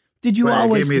not? Did you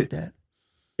always think that?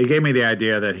 It gave me the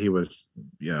idea that he was,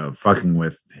 fucking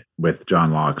with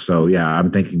John Locke. So yeah, I'm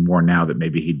thinking more now that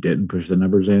maybe he didn't push the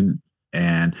numbers in.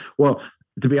 And well,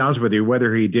 to be honest with you,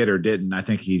 whether he did or didn't, I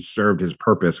think he served his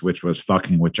purpose, which was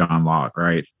fucking with John Locke,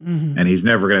 right? Mm-hmm. And he's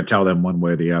never going to tell them one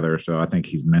way or the other. So I think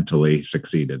he's mentally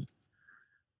succeeded.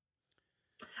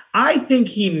 I think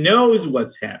he knows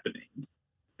what's happening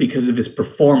because of his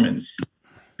performance.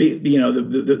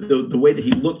 The way that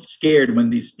he looked scared when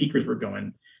these speakers were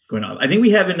going on. I think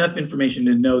we have enough information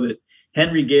to know that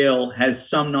Henry Gale has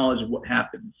some knowledge of what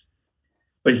happens,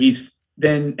 but he's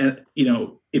then,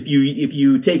 if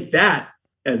you take that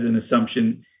as an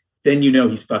assumption, then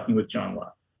he's fucking with John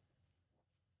Locke.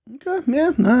 Okay,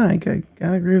 yeah, no, I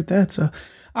gotta agree with that. So,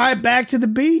 all right, back to the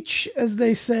beach, as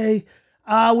they say.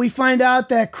 We find out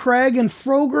that Craig and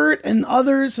Frogurt and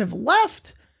others have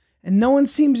left, and no one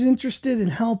seems interested in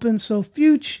helping. So,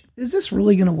 Fuchs, is this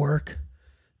really gonna work?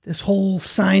 This whole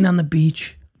sign on the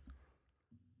beach?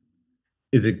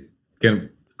 Is it gonna?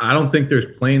 I don't think there's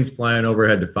planes flying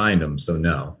overhead to find them, so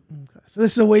no. Okay. So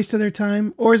this is a waste of their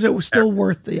time, or is it still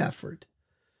worth the effort?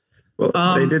 Well,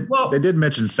 they did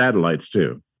mention satellites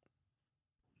too.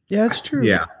 Yeah, that's true.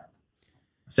 Yeah,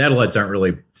 satellites aren't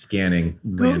really scanning.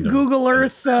 Google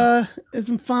Earth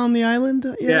hasn't found the island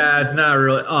yet? Yeah, not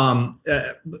really.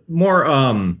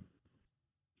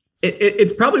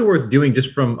 It's probably worth doing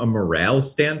just from a morale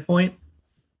standpoint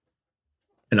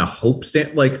and a hope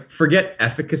stand. Like, forget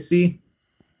efficacy.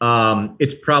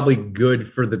 It's probably good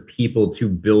for the people to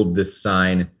build this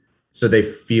sign so they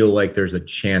feel like there's a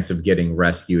chance of getting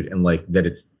rescued and like that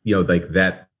it's, like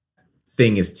that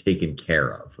thing is taken care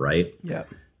of, right? Yeah.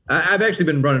 I've actually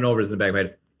been running over this in the back of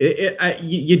my head.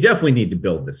 You definitely need to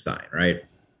build this sign, right?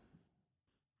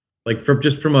 Like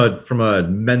from a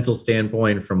mental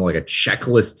standpoint, from like a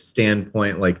checklist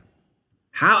standpoint, like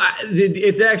how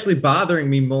it's actually bothering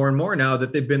me more and more now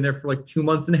that they've been there for like 2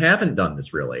 months and haven't done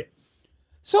this really.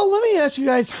 So let me ask you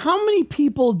guys, how many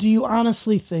people do you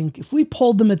honestly think, if we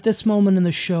polled them at this moment in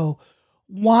the show,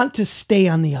 want to stay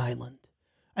on the island?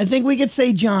 I think we could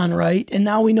say John, right? And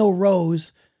now we know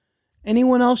Rose.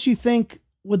 Anyone else you think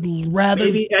would rather?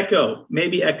 Maybe Echo.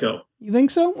 You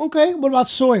think so? Okay. What about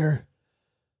Sawyer?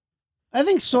 I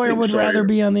think Sawyer would rather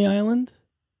be on the island.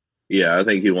 Yeah, I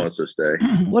think he wants to stay.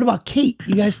 What about Kate?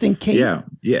 You guys think Kate? Yeah,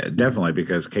 definitely,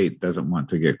 because Kate doesn't want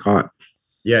to get caught.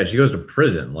 Yeah, she goes to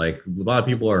prison. Like, a lot of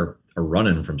people are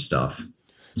running from stuff.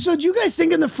 So do you guys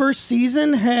think in the first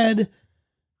season had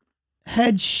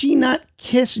she not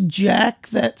kissed Jack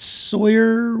that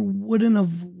Sawyer would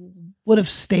have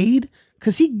stayed?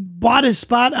 Because he bought his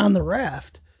spot on the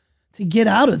raft to get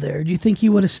out of there. Do you think he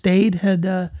would have stayed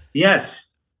had Yes,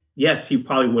 he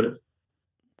probably would have.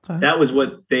 Okay. That was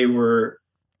what they were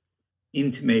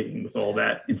intimating with all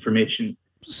that information.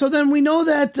 So then we know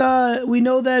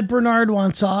that Bernard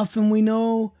wants off, and we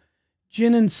know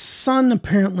Jin and Sun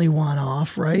apparently want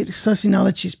off, right? Especially now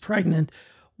that she's pregnant.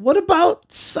 What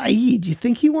about Saeed? Do you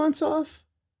think he wants off?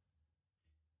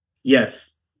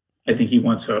 Yes, I think he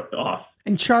wants her off.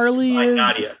 And Charlie is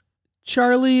Nadia.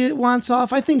 Charlie wants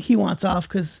off? I think he wants off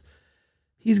because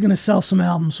he's going to sell some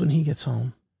albums when he gets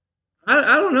home.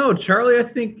 I don't know. Charlie, I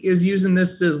think, is using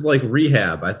this as like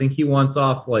rehab. I think he wants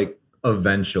off like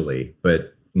eventually,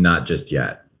 but not just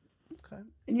yet. Okay.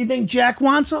 And you think Jack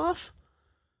wants off?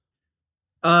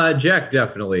 Jack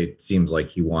definitely seems like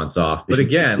he wants off. But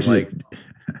again, like...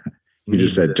 You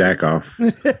just said jack off.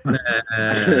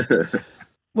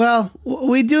 Well,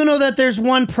 we do know that there's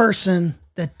one person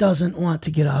that doesn't want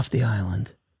to get off the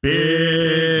island.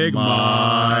 Big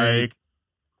Mike.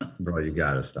 Bro, you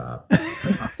gotta stop.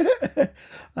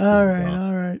 All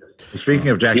right. Speaking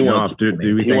of jacking off, do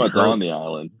we think wants on the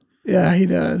island? Yeah, he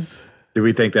does. Do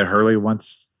we think that Hurley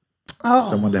wants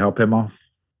someone to help him off?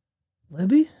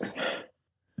 Libby?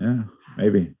 Yeah,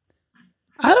 maybe.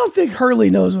 I don't think Hurley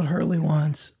knows what Hurley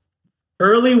wants.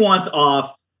 Hurley wants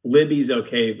off. Libby's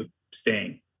okay with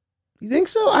staying. You think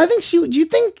so? I think she. Do you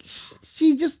think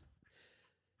she just?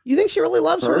 You think she really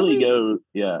loves Hurley?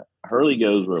 Hurley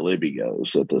goes where Libby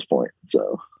goes at this point.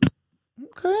 So.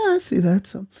 Okay, I see that.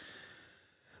 So.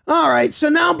 All right, so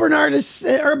now Bernard is,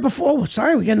 or before,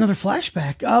 sorry, we got another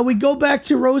flashback. We go back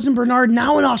to Rose and Bernard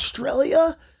now in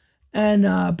Australia,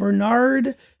 and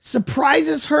Bernard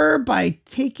surprises her by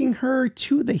taking her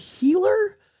to the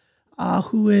healer,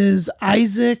 who is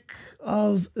Isaac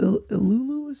of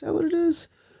Ilulu. Is that what it is?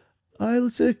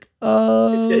 Isaac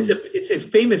of... It's a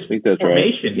famous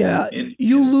formation. Right. Yeah, in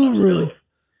Uluru.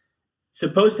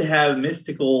 Supposed to have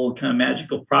mystical, kind of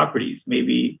magical properties,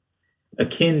 maybe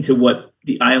akin to what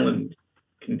the island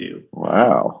can do.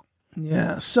 Wow.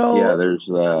 Yeah. So yeah,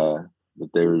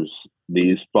 there's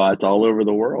these spots all over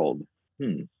the world.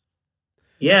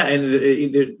 Yeah, and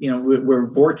where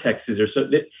vortexes are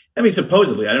so. I mean,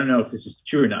 supposedly, I don't know if this is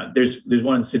true or not. There's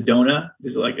one in Sedona.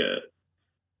 There's like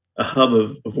a hub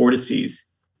of vortices.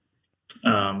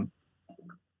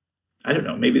 I don't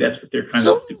know. Maybe that's what they're kind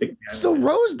of depicting. So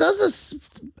Rose does this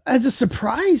as a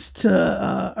surprise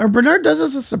to, or Bernard does this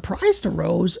as a surprise to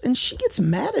Rose, and she gets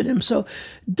mad at him. So,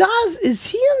 is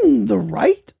he in the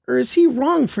right, or is he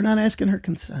wrong for not asking her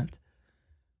consent?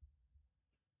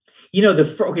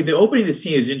 The opening of the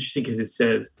scene is interesting because it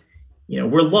says,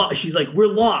 we're lost. She's like, we're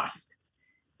lost.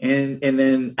 And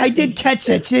then I did catch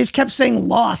that. She just kept saying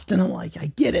lost, and I'm like, I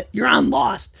get it. You're on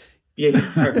Lost. Yeah,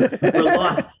 we're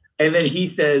lost. And then he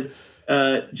says,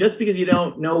 just because you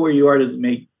don't know where you are doesn't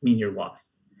mean you're lost.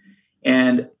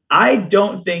 And I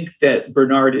don't think that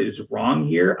Bernard is wrong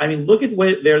here. I mean, look at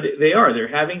what they are. They're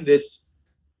having this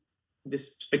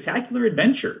spectacular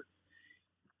adventure.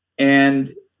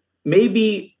 And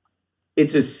maybe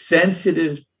it's a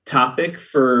sensitive topic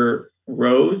for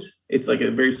Rose. It's like a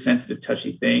very sensitive,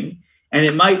 touchy thing. And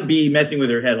it might be messing with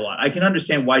her head a lot. I can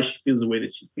understand why she feels the way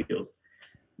that she feels.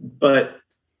 But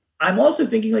I'm also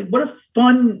thinking, like, what a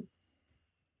fun,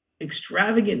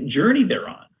 extravagant journey they're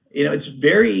on. It's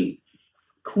very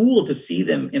cool to see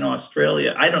them in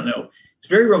Australia. I don't know. It's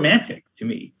very romantic to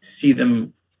me to see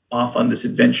them off on this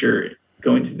adventure,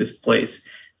 going to this place,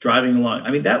 driving along.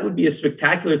 I mean, that would be a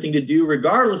spectacular thing to do,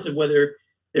 regardless of whether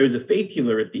there was a faith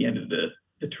healer at the end of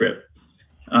the trip.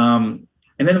 And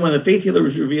then when the faith healer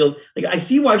was revealed, like, I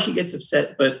see why she gets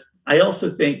upset, but I also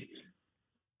think,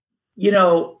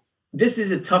 this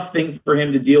is a tough thing for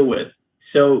him to deal with.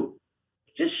 So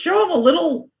just show him a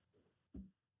little,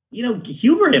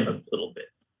 humor him a little bit.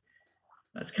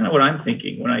 That's kind of what I'm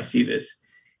thinking when I see this.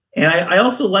 And I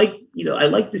also like, I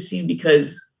like the scene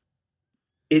because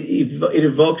it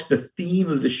evokes the theme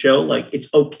of the show. Like,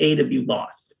 it's okay to be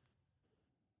lost.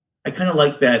 I kind of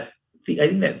like that. I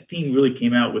think that theme really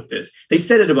came out with this. They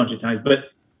said it a bunch of times, but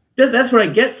that's what I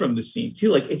get from the scene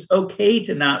too. Like, it's okay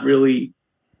to not really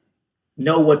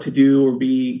know what to do or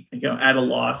be at a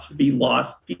loss, be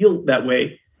lost, feel that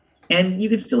way, and you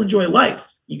can still enjoy life.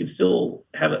 You can still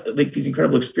have these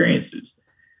incredible experiences.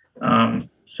 Oh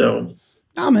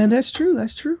man, that's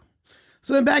true.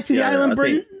 So then back to the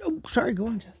island. Sorry, go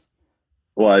on, Jess.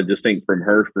 Well, I just think from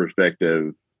her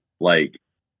perspective, like,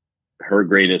 her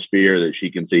greatest fear that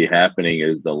she can see happening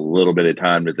is the little bit of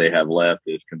time that they have left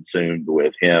is consumed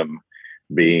with him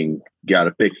being,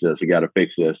 gotta fix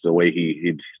this, the way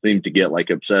he seemed to get like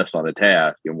obsessed on a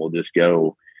task and will just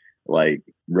go like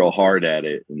real hard at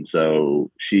it. And so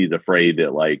she's afraid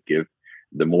that, like, if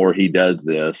the more he does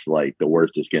this, like, the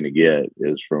worse it's going to get,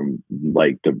 is from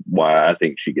like why I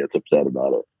think she gets upset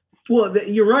about it. Well,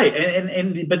 you're right.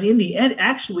 But in the end,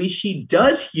 actually, she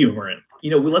does humor him.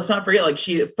 Let's not forget, like,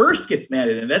 she at first gets mad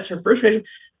at him. That's her first reaction.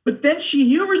 But then she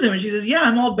humors him and she says, yeah,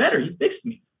 I'm all better. You fixed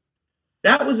me.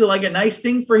 That was like a nice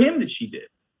thing for him that she did.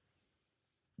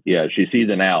 Yeah, she sees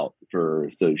an out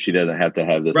so she doesn't have to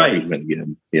have this treatment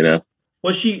again,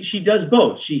 Well, she does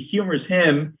both. She humors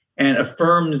him and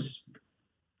affirms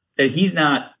that he's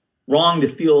not wrong to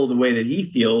feel the way that he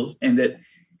feels, and that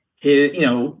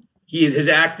his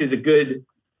act is a good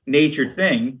natured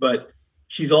thing, but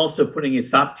she's also putting a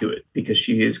stop to it because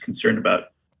she is concerned about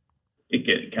it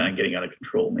getting out of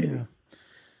control, maybe. Yeah.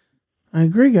 I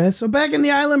agree, guys. So back in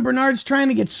the island, Bernard's trying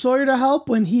to get Sawyer to help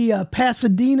when he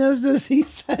Pasadena's, as he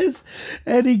says,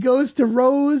 and he goes to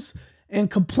Rose and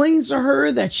complains to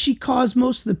her that she caused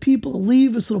most of the people to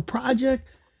leave this little project.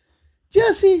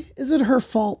 Jesse, is it her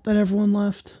fault that everyone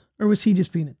left, or was he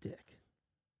just being a dick?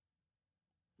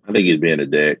 I think he's being a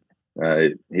dick.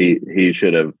 He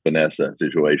should have finessed that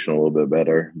situation a little bit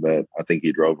better, but I think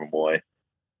he drove him away.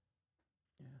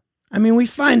 I mean, we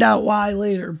find out why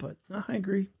later, but I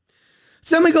agree.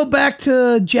 So then we go back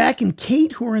to Jack and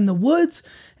Kate, who are in the woods,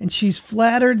 and she's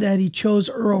flattered that he chose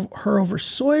her over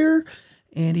Sawyer.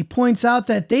 And he points out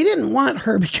that they didn't want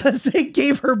her because they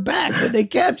gave her back when they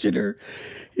captured her.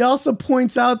 He also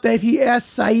points out that he asked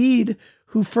Saeed,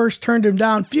 who first turned him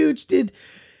down. Fuge, did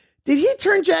he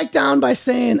turn Jack down by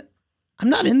saying, I'm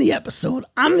not in the episode.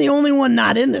 I'm the only one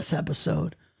not in this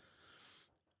episode.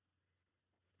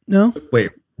 No?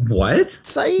 Wait, what?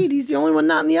 Saeed, he's the only one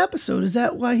not in the episode. Is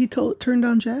that why he turned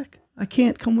down Jack? I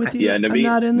can't come with you. Yeah, I'm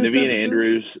not in this Naveen episode.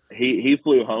 Andrews, he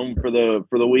flew home for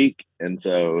the week, and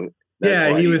so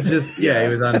he was just he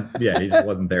just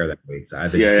wasn't there that week. So I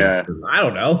think I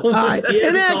don't know. All right.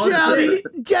 In actuality,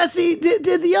 Jesse,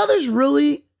 did the others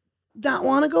really not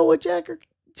want to go with Jack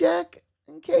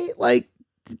and Kate? Like,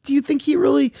 do you think he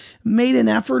really made an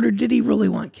effort, or did he really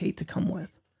want Kate to come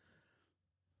with?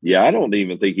 Yeah, I don't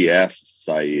even think he asked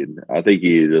Saeed. I think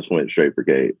he just went straight for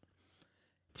Kate.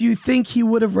 Do you think he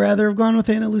would have rather have gone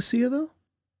with Ana Lucia, though?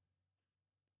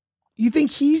 You think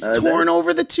he's torn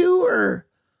over the two, or?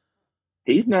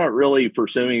 He's not really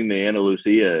pursuing the Ana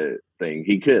Lucia thing.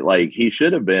 He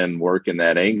should have been working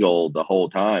that angle the whole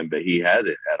time, but he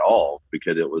hasn't at all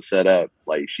because it was set up.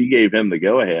 Like, she gave him the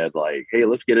go ahead, like, hey,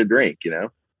 let's get a drink,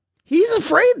 He's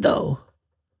afraid, though.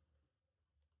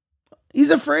 He's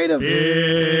afraid of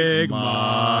Big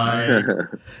Mike.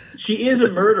 She is a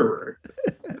murderer.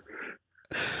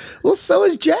 Well, so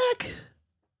is Jack.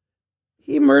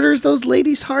 He murders those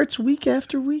ladies' hearts week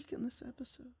after week in this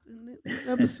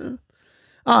episode.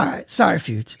 All right. Sorry,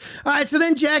 Fuge. All right. So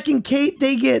then Jack and Kate,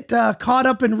 they get caught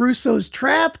up in Russo's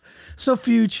trap. So,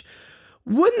 Fuge,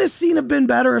 wouldn't this scene have been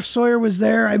better if Sawyer was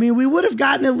there? I mean, we would have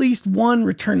gotten at least one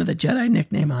Return of the Jedi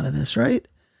nickname out of this, right?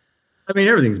 I mean,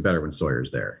 everything's better when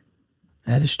Sawyer's there.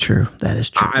 That is true.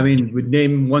 I mean,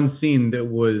 name one scene that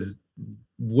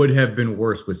would have been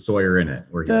worse with Sawyer in it.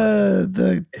 Where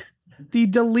the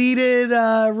deleted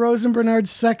Rose and Bernard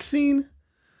sex scene.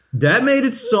 That made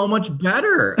it so much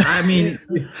better. I mean,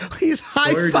 he's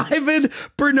high-fiving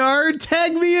Bernard.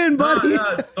 Tag me in, buddy.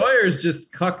 No, Sawyer's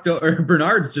just cucked, or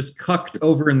Bernard's just cucked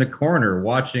over in the corner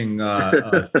watching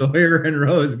Sawyer and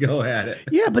Rose go at it.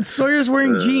 Yeah, but Sawyer's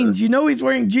wearing jeans. You know he's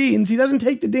wearing jeans. He doesn't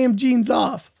take the damn jeans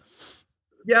off.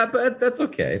 Yeah, but that's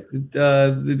okay. He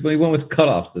went with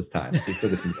cutoffs this time. So he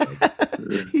still gets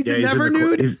inside. He's never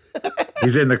nude.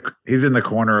 He's in the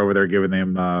corner over there giving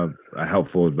them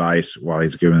helpful advice while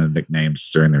he's giving them nicknames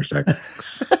during their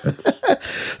sex.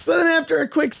 So then after a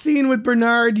quick scene with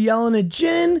Bernard yelling at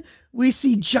Jin, we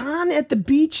see John at the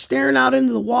beach staring out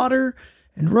into the water,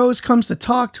 and Rose comes to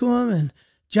talk to him, and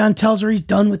John tells her he's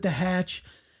done with the hatch.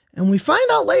 And we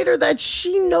find out later that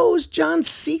she knows John's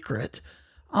secret.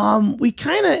 We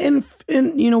kind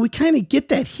of get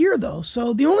that here though.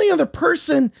 So the only other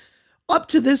person up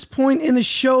to this point in the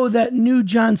show that knew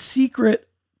John's secret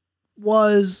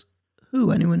was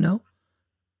who? Anyone know?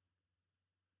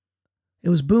 It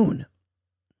was Boone.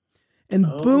 And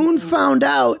Boone found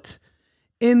out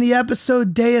in the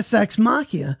episode Deus Ex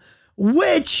Machina,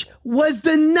 which was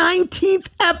the 19th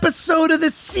episode of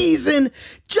the season,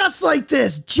 just like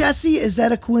this. Jesse, is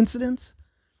that a coincidence?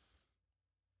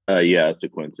 Yeah, it's a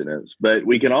coincidence. But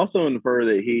we can also infer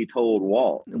that he told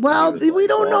Walt. Well, we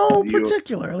don't know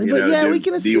particularly, but yeah, we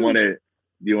can assume. Do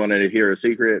you want to hear a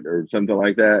secret or something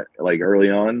like that, like early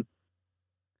on?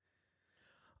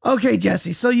 Okay,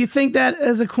 Jesse. So you think that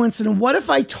as a coincidence? What if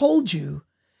I told you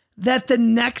that the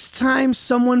next time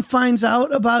someone finds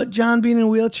out about John being in a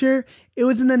wheelchair, it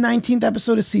was in the 19th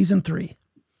episode of season 3?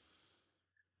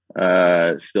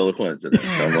 Still a coincidence.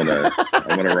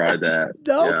 I'm gonna ride that.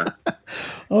 No. Yeah.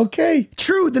 Okay.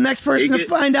 True. The next person to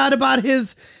find out about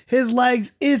his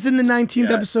legs is in the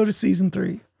 19th episode of season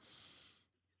 3.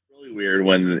 Really weird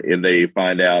when they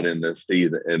find out in the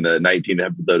 19th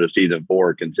episode of season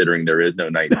 4, considering there is no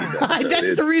 19th episode.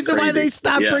 That's the reason why they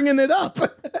stopped bringing it up.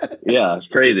 Yeah, it's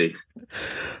crazy.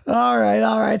 All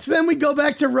right. So then we go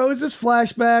back to Rose's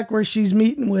flashback where she's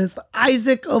meeting with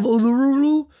Isaac of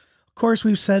Uluru. Of course,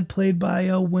 we've said played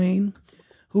by Wayne,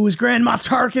 who was Grand Moff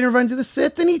Tarkin in Revenge of the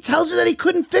Sith, and he tells her that he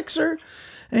couldn't fix her.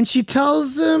 And she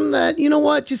tells him that, you know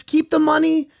what, just keep the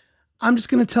money. I'm just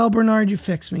going to tell Bernard you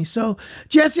fix me. So,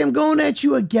 Jesse, I'm going at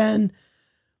you again.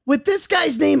 With this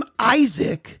guy's name,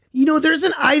 Isaac, there's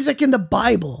an Isaac in the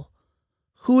Bible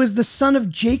who is the son of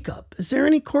Jacob. Is there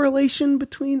any correlation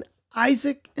between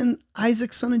Isaac and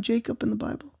Isaac, son of Jacob in the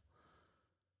Bible?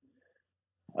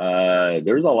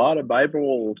 There's a lot of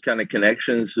Bible kind of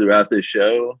connections throughout this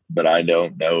show, but I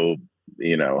don't know.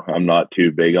 I'm not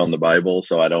too big on the Bible,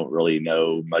 so I don't really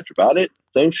know much about it.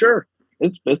 So sure,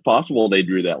 it's possible they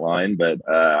drew that line, but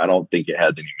I don't think it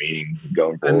has any meaning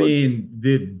going forward. I mean,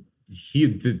 the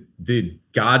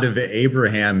God of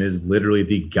Abraham is literally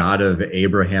the God of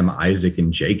Abraham, Isaac,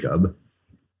 and Jacob.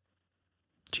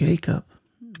 Jacob.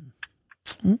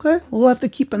 Okay, we'll have to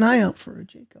keep an eye out for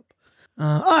Jacob.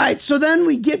 All right, so then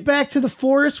we get back to the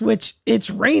forest, which it's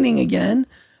raining again.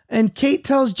 And Kate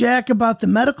tells Jack about the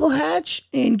medical hatch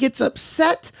and gets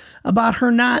upset about her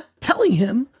not telling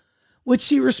him, which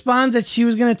she responds that she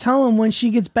was going to tell him when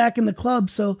she gets back in the club.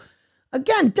 So,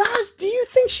 again, Daz, do you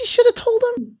think she should have told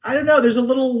him? I don't know. There's a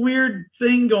little weird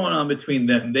thing going on between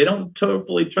them. They don't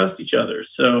totally trust each other.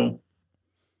 So,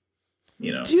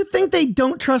 Do you think they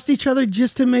don't trust each other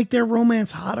just to make their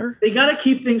romance hotter? They got to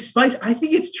keep things spicy. I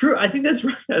think it's true. I think that's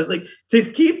right. I was like,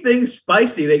 to keep things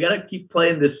spicy, they got to keep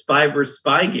playing this spy versus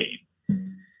spy game.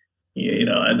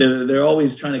 They're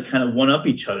always trying to kind of one up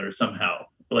each other somehow,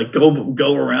 like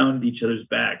go around each other's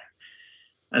back.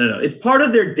 I don't know. It's part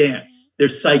of their dance, their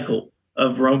cycle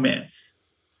of romance.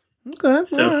 Okay,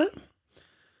 all right.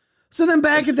 So then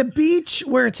back at the beach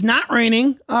where it's not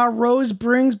raining, Rose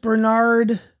brings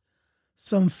Bernard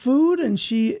some food, and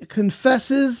she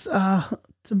confesses to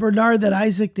Bernard that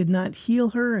Isaac did not heal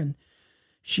her, and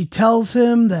she tells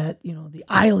him that the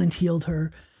island healed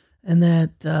her, and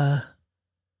that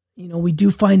we do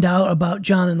find out about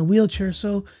John in the wheelchair.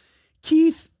 So,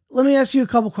 Keith, let me ask you a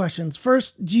couple questions.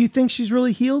 First, do you think she's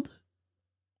really healed?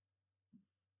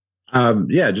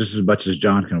 Yeah, just as much as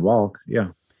John can walk. Yeah.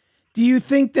 Do you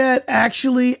think that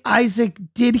actually Isaac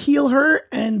did heal her,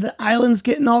 and the island's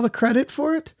getting all the credit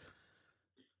for it?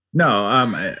 No,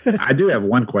 I do have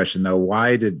one question though.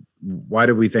 Why did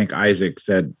we think Isaac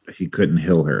said he couldn't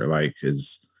heal her? Like,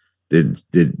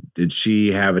 did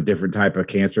she have a different type of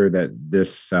cancer that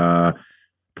this part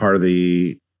of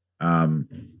the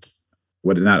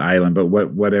not island, but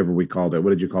whatever we called it?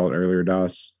 What did you call it earlier,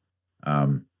 Doss?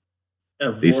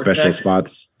 These special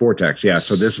spots, vortex. Yeah.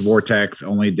 So this vortex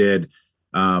only did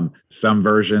some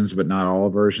versions, but not all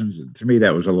versions. To me,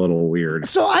 that was a little weird.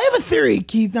 So I have a theory,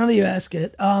 Keith, now that you ask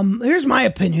it. Here's my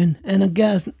opinion. And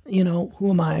again, who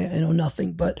am I? I know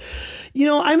nothing. But,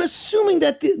 I'm assuming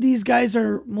that these guys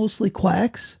are mostly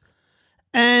quacks.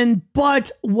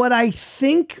 But what I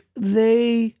think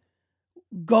they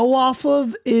go off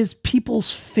of is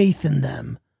people's faith in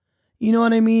them. You know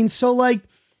what I mean? So, like,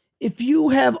 if you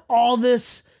have all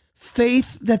this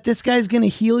faith that this guy's going to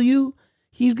heal you,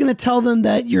 he's going to tell them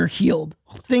that you're healed,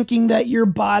 thinking that your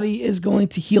body is going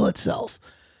to heal itself.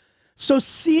 So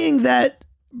seeing that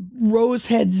Rose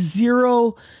had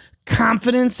zero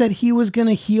confidence that he was going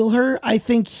to heal her, I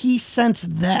think he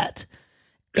sensed that.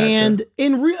 Gotcha. And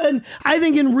I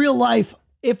think in real life,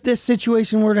 if this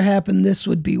situation were to happen, this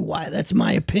would be why. That's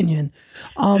my opinion.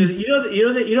 You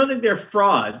don't think they're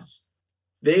frauds.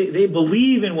 They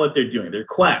believe in what they're doing. They're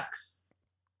quacks.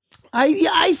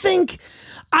 I think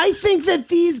that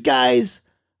these guys.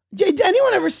 Did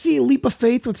anyone ever see Leap of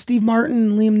Faith with Steve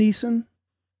Martin and Liam Neeson?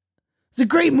 It's a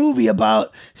great movie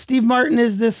about Steve Martin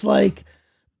is this like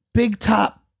big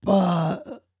top,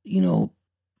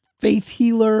 faith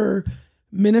healer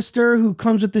minister who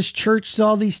comes with this church to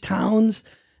all these towns,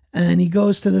 and he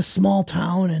goes to this small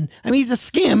town, and he's a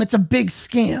scam. It's a big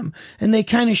scam, and they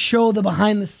kind of show the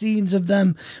behind the scenes of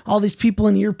them, all these people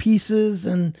in earpieces,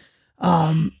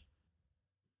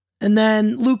 and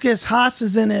then Lucas Haas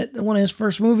is in it, one of his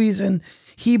first movies, and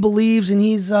he believes, and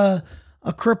he's a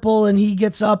cripple, and he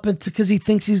gets up because he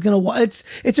thinks he's gonna.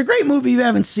 It's a great movie. You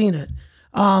haven't seen it,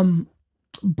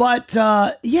 but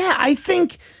I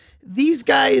think these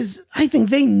guys. I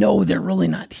think they know they're really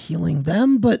not healing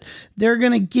them, but they're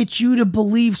gonna get you to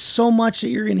believe so much that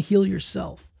you're gonna heal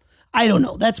yourself. I don't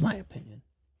know. That's my opinion.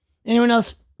 Anyone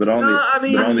else? But a lot of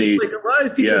people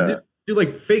do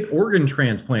like fake organ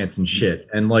transplants and shit,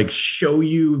 and like show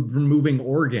you removing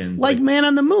organs, like Man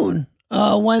on the Moon.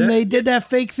 When they did that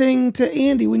fake thing to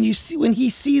Andy, when he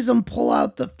sees him pull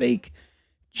out the fake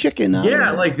chicken.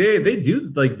 Yeah, like they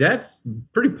do, like that's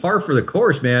pretty par for the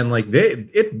course, man. Like I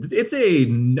think it's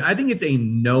a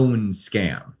known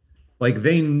scam. Like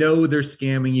they know they're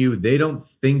scamming you. They don't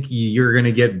think you're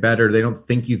gonna get better. They don't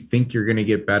think you're gonna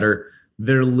get better.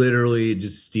 They're literally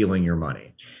just stealing your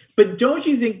money. But don't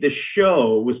you think the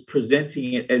show was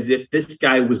presenting it as if this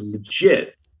guy was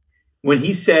legit when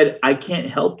he said, "I can't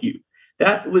help you"?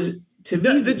 That was, to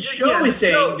me, the show is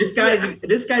saying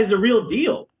this guy's the real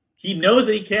deal. He knows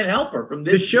that he can't help her from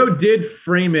this. The show did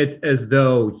frame it as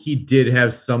though he did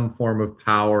have some form of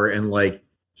power and like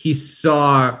he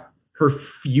saw her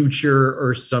future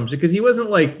or something. Because he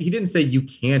didn't say you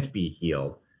can't be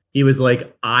healed. He was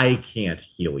like, I can't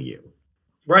heal you.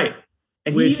 Right.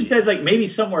 And he even says like maybe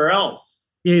somewhere else.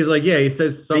 Yeah, he's like, he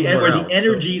says somewhere where else. The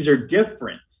energies are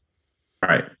different.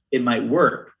 Right. It might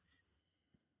work.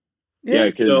 Yeah,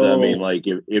 because I mean, like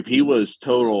if he was a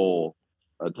total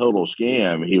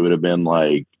scam, he would have been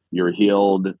like, "You're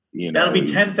healed." You know, that'll be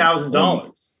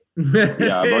 $10,000.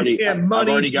 Yeah, I've already got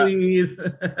please.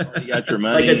 already got your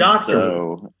money, like a doctor.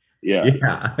 So,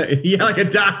 yeah, like a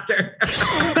doctor,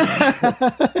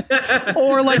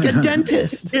 or like a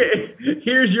dentist.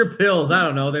 Here's your pills. I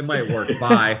don't know, they might work.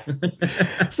 Bye.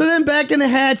 So then, back in the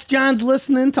hatch, John's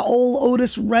listening to old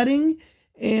Otis Redding.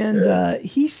 And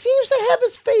he seems to have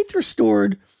his faith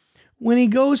restored when we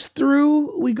go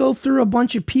through a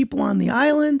bunch of people on the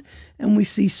island and we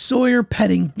see Sawyer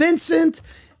petting Vincent.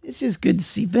 It's just good to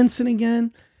see Vincent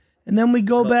again. And then we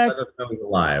go back. Let us know he's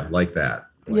alive like that.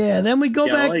 Yeah, then we go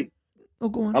back.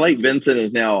 Go on. I like Vincent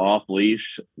is now off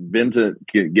leash. Vincent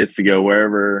gets to go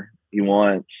wherever he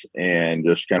wants and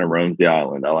just kind of roams the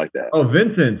island. I like that. Oh,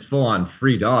 Vincent's full on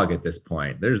free dog at this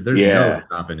point. There's no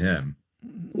stopping him.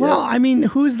 Well, I mean,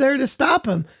 who's there to stop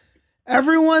him?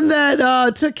 Everyone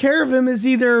that took care of him is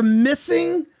either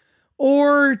missing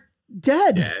or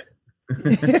dead.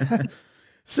 Yeah.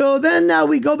 So then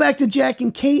we go back to Jack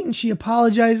and Kate, and she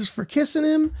apologizes for kissing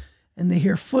him, and they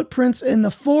hear footprints in the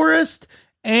forest,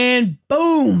 and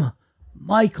boom,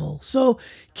 Michael. So,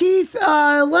 Keith,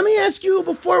 let me ask you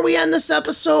before we end this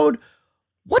episode,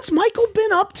 what's Michael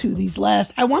been up to these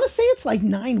last, I want to say it's like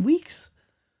 9 weeks.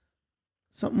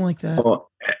 Something like that. Well,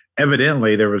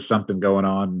 evidently there was something going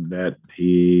on that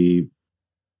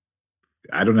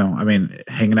I don't know. I mean,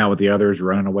 hanging out with the others,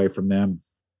 running away from them.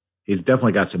 He's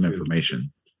definitely got some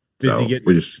information. Did he get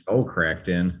his skull cracked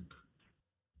in?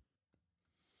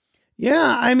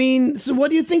 Yeah, I mean, so what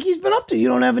do you think he's been up to? You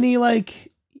don't have any like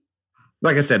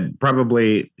I said,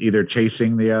 probably either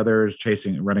chasing the others,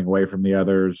 running away from the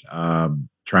others,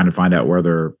 trying to find out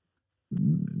where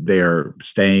they're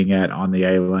staying on the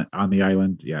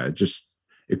island. Yeah,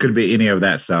 it could be any of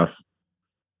that stuff,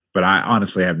 but I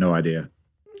honestly have no idea.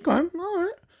 Okay, all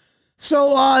right.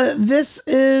 So this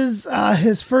is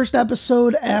his first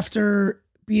episode after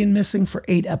being missing for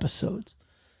 8 episodes.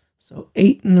 So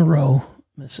 8 in a row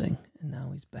missing, and now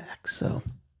he's back. So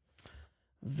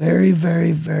very,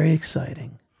 very, very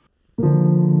exciting.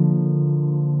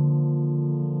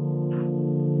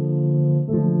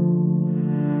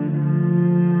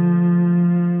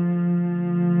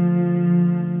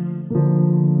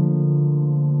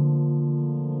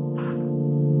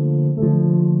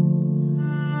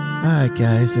 All right,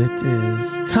 guys, it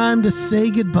is time to say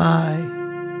goodbye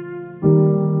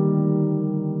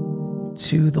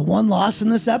to the one loss in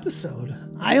this episode.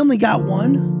 I only got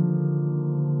one.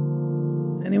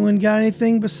 Anyone got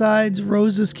anything besides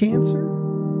Rose's cancer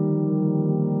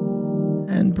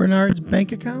and Bernard's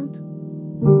bank account?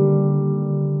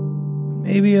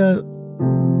 Maybe a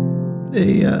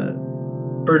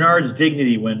Bernard's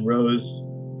dignity when Rose.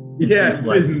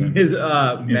 His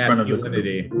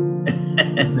masculinity.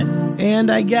 And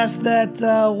I guess that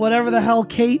whatever the hell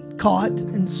Kate caught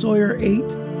and Sawyer ate.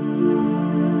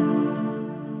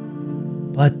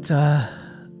 But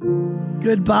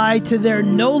goodbye to their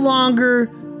no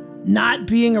longer not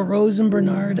being a Rose and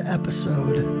Bernard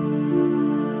episode.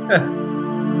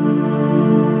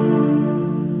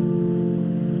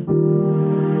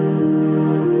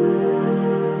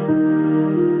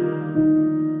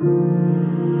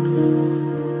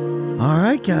 All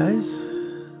right, guys.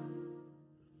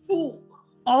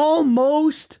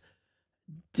 Almost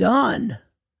done.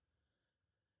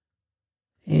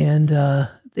 And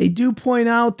they do point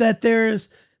out that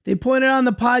they pointed on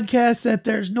the podcast that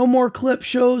there's no more clip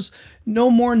shows, no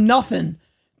more nothing,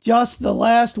 just the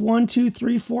last 1, 2,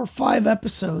 3, 4, 5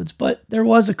 episodes, but there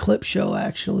was a clip show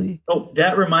actually. Oh,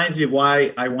 that reminds me of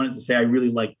why I wanted to say I really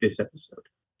liked this episode.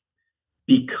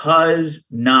 Because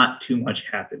not too much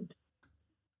happened.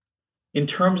 In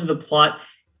terms of the plot,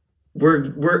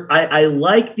 I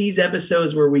like these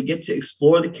episodes where we get to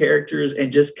explore the characters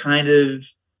and just kind of,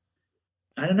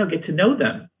 I don't know, get to know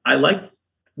them. I like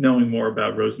knowing more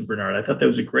about Rose and Bernard. I thought that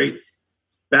was a great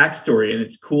backstory, and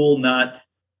it's cool not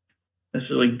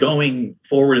necessarily going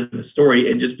forward in the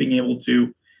story and just being able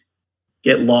to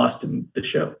get lost in the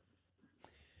show.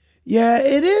 Yeah,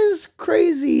 it is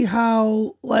crazy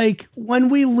how, like, when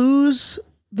we lose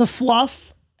the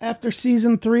fluff after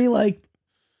season 3, like,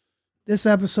 this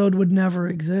episode would never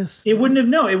exist. It wouldn't have,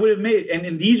 no, it would have made,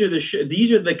 and these are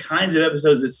the kinds of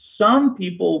episodes that some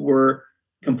people were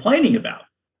complaining about.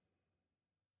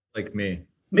 Like me.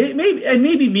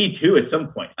 Maybe me too at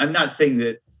some point. I'm not saying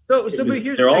that. But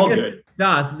here's, they're all good.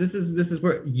 Das, this is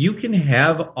where you can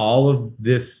have all of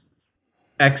this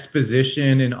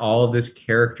exposition and all of this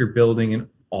character building and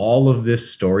all of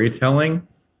this storytelling,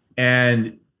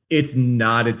 and it's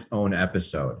not its own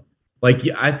episode. Like,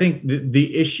 I think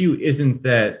the issue isn't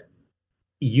that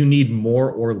you need more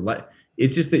or less.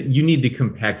 It's just that you need to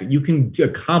compact it. You can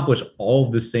accomplish all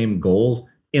of the same goals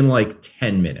in like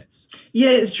 10 minutes. Yeah,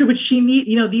 it's true. But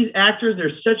these actors, they're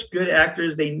such good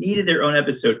actors. They needed their own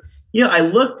episode. I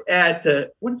looked at,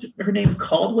 what's her name?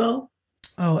 Caldwell?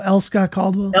 Oh, L. Scott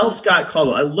Caldwell. L. Scott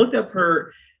Caldwell. I looked up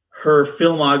her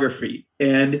filmography,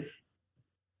 and,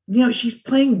 she's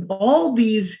playing all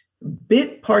these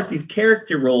bit parts, these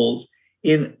character roles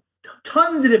in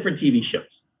tons of different TV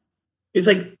shows. It's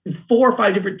like 4 or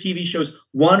 5 different TV shows,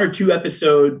 1 or 2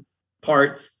 episode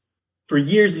parts for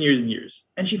years and years and years.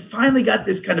 And she finally got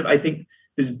this kind of, I think,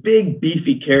 this big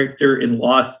beefy character in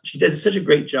Lost. She did such a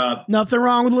great job. Nothing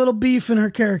wrong with a little beef in her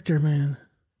character, man.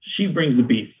 She brings the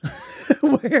beef.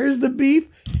 Where's the beef?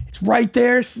 It's right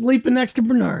there, sleeping next to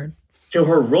Bernard. So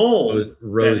her role,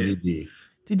 Rosy beef.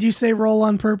 Did you say roll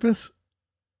on purpose?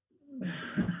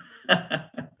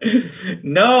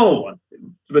 No,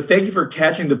 but thank you for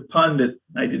catching the pun that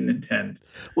I didn't intend.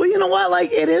 Well, you know what? Like,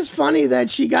 it is funny that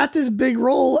she got this big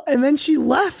role and then she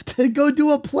left to go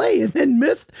do a play and then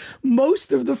missed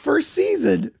most of the first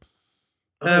season.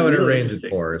 That would arrange it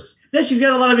for us. Yeah, she's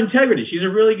got a lot of integrity. She's a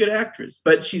really good actress,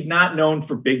 but she's not known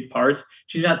for big parts.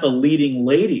 She's not the leading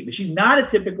lady. She's not a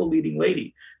typical leading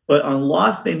lady. But on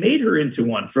Lost, they made her into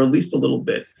one for at least a little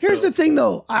bit. Here's the thing,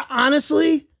 though. I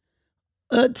honestly,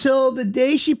 till the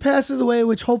day she passes away,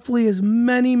 which hopefully is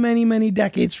many, many, many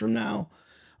decades from now,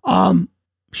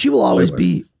 she will always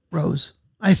be Rose,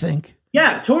 I think.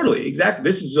 Yeah, totally. Exactly.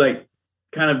 This is like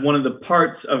kind of one of the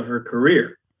parts of her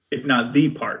career, if not the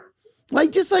part.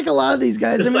 Like, just like a lot of these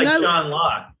guys. Just John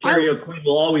Locke. Terry O'Quinn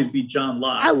will always be John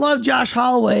Locke. I love Josh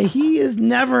Holloway. He is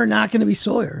never not going to be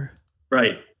Sawyer.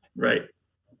 Right.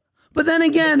 But then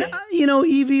again,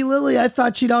 Evie Lilly, I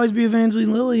thought she'd always be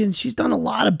Evangeline Lilly, and she's done a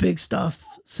lot of big stuff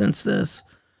since this.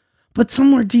 But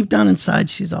somewhere deep down inside,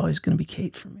 she's always going to be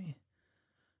Kate for me,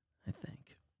 I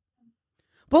think.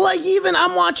 But like, even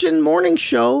I'm watching Morning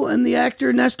Show, and the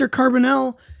actor Nestor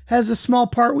Carbonell has a small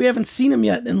part. We haven't seen him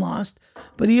yet in Lost,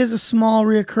 but he has a small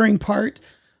reoccurring part.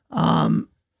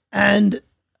 And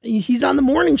he's on the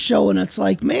Morning Show, and it's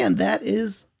like, man,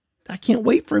 I can't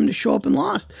wait for him to show up in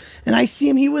Lost. And I see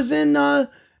him, he was in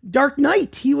Dark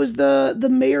Knight. He was the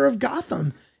mayor of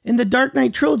Gotham in the Dark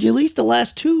Knight trilogy, at least the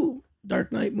last 2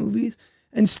 Dark Knight movies.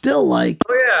 And still like...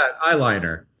 Oh yeah,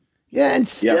 eyeliner. Yeah, and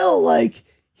still like,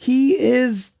 he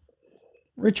is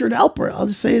Richard Alpert. I'll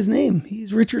just say his name.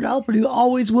 He's Richard Alpert. He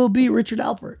always will be Richard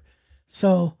Alpert.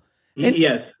 So...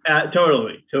 yes,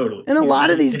 totally. And a lot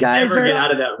of these guys never are get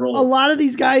out of that role. A lot of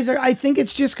these guys are, I think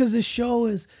it's just because this show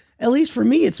is, at least for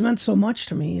me, it's meant so much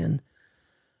to me. And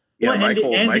yeah,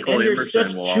 Michael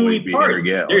Emerson will always be Henry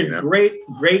Gale. They're great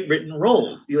written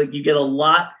roles. You get a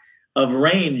lot of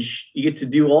range. You get to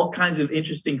do all kinds of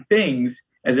interesting things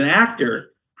as an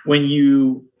actor when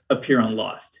you appear on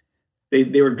Lost.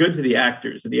 They were good to the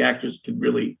actors, and the actors could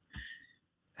really.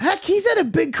 Heck, he's had a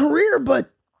big career, but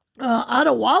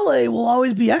Adewale will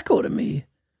always be Echo to me.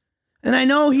 And I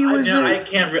know he was. I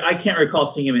can't recall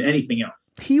seeing him in anything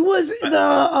else. He was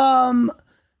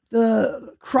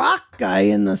the Croc guy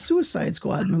in the Suicide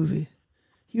Squad movie.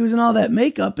 He was in all that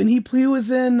makeup, and he was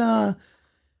in. How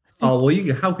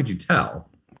could you tell?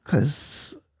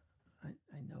 Because I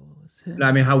know it was him.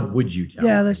 I mean, how would you tell?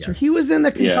 Yeah, that's true. He was in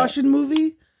the Concussion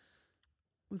movie.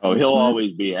 Oh, he'll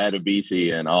always be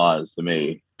Adebisi and Oz to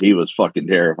me. He was fucking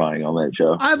terrifying on that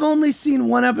show. I've only seen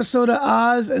 1 episode of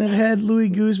Oz, and it had Louis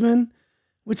Guzman,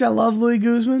 which I love Louis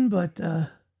Guzman, but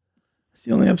It's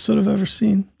the only episode I've ever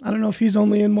seen. I don't know if he's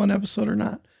only in one episode or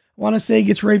not. I want to say he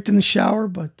gets raped in the shower,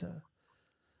 but...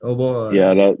 oh, boy.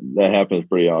 Yeah, that happens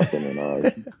pretty often in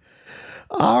ours.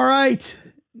 All right.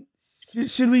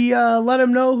 Should we let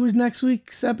him know whose next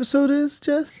week's episode is,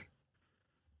 Jess?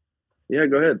 Yeah,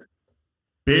 go ahead.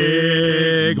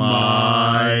 Big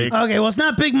Mike. Okay, well, it's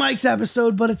not Big Mike's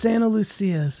episode, but it's Ana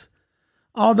Lucia's.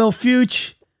 Although,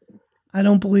 Fuchs, I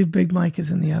don't believe Big Mike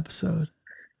is in the episode.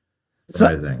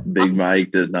 Big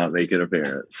Mike does not make an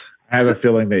appearance. I have a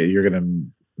feeling that you're going to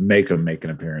make him make an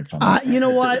appearance on this. You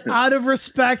know what? Out of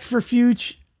respect for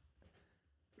Fuchs,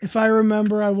 if I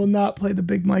remember, I will not play the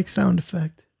Big Mike sound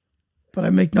effect. But I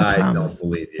make no promise. I don't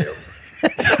believe you.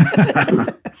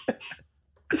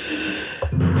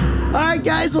 All right,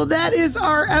 guys. Well, that is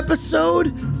our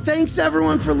episode. Thanks,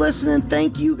 everyone, for listening.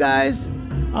 Thank you, guys.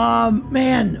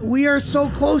 Man, we are so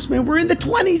close, man. We're in the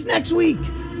 20s next week.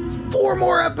 4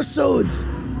 more episodes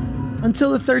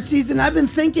until the 3rd season. I've been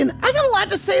thinking, I got a lot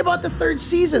to say about the 3rd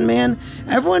season, man.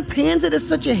 Everyone pans it as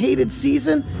such a hated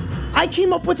season. I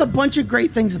came up with a bunch of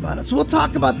great things about it. So we'll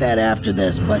talk about that after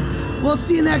this, but we'll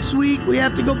see you next week. We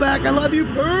have to go back. I love you.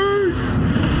 Peace.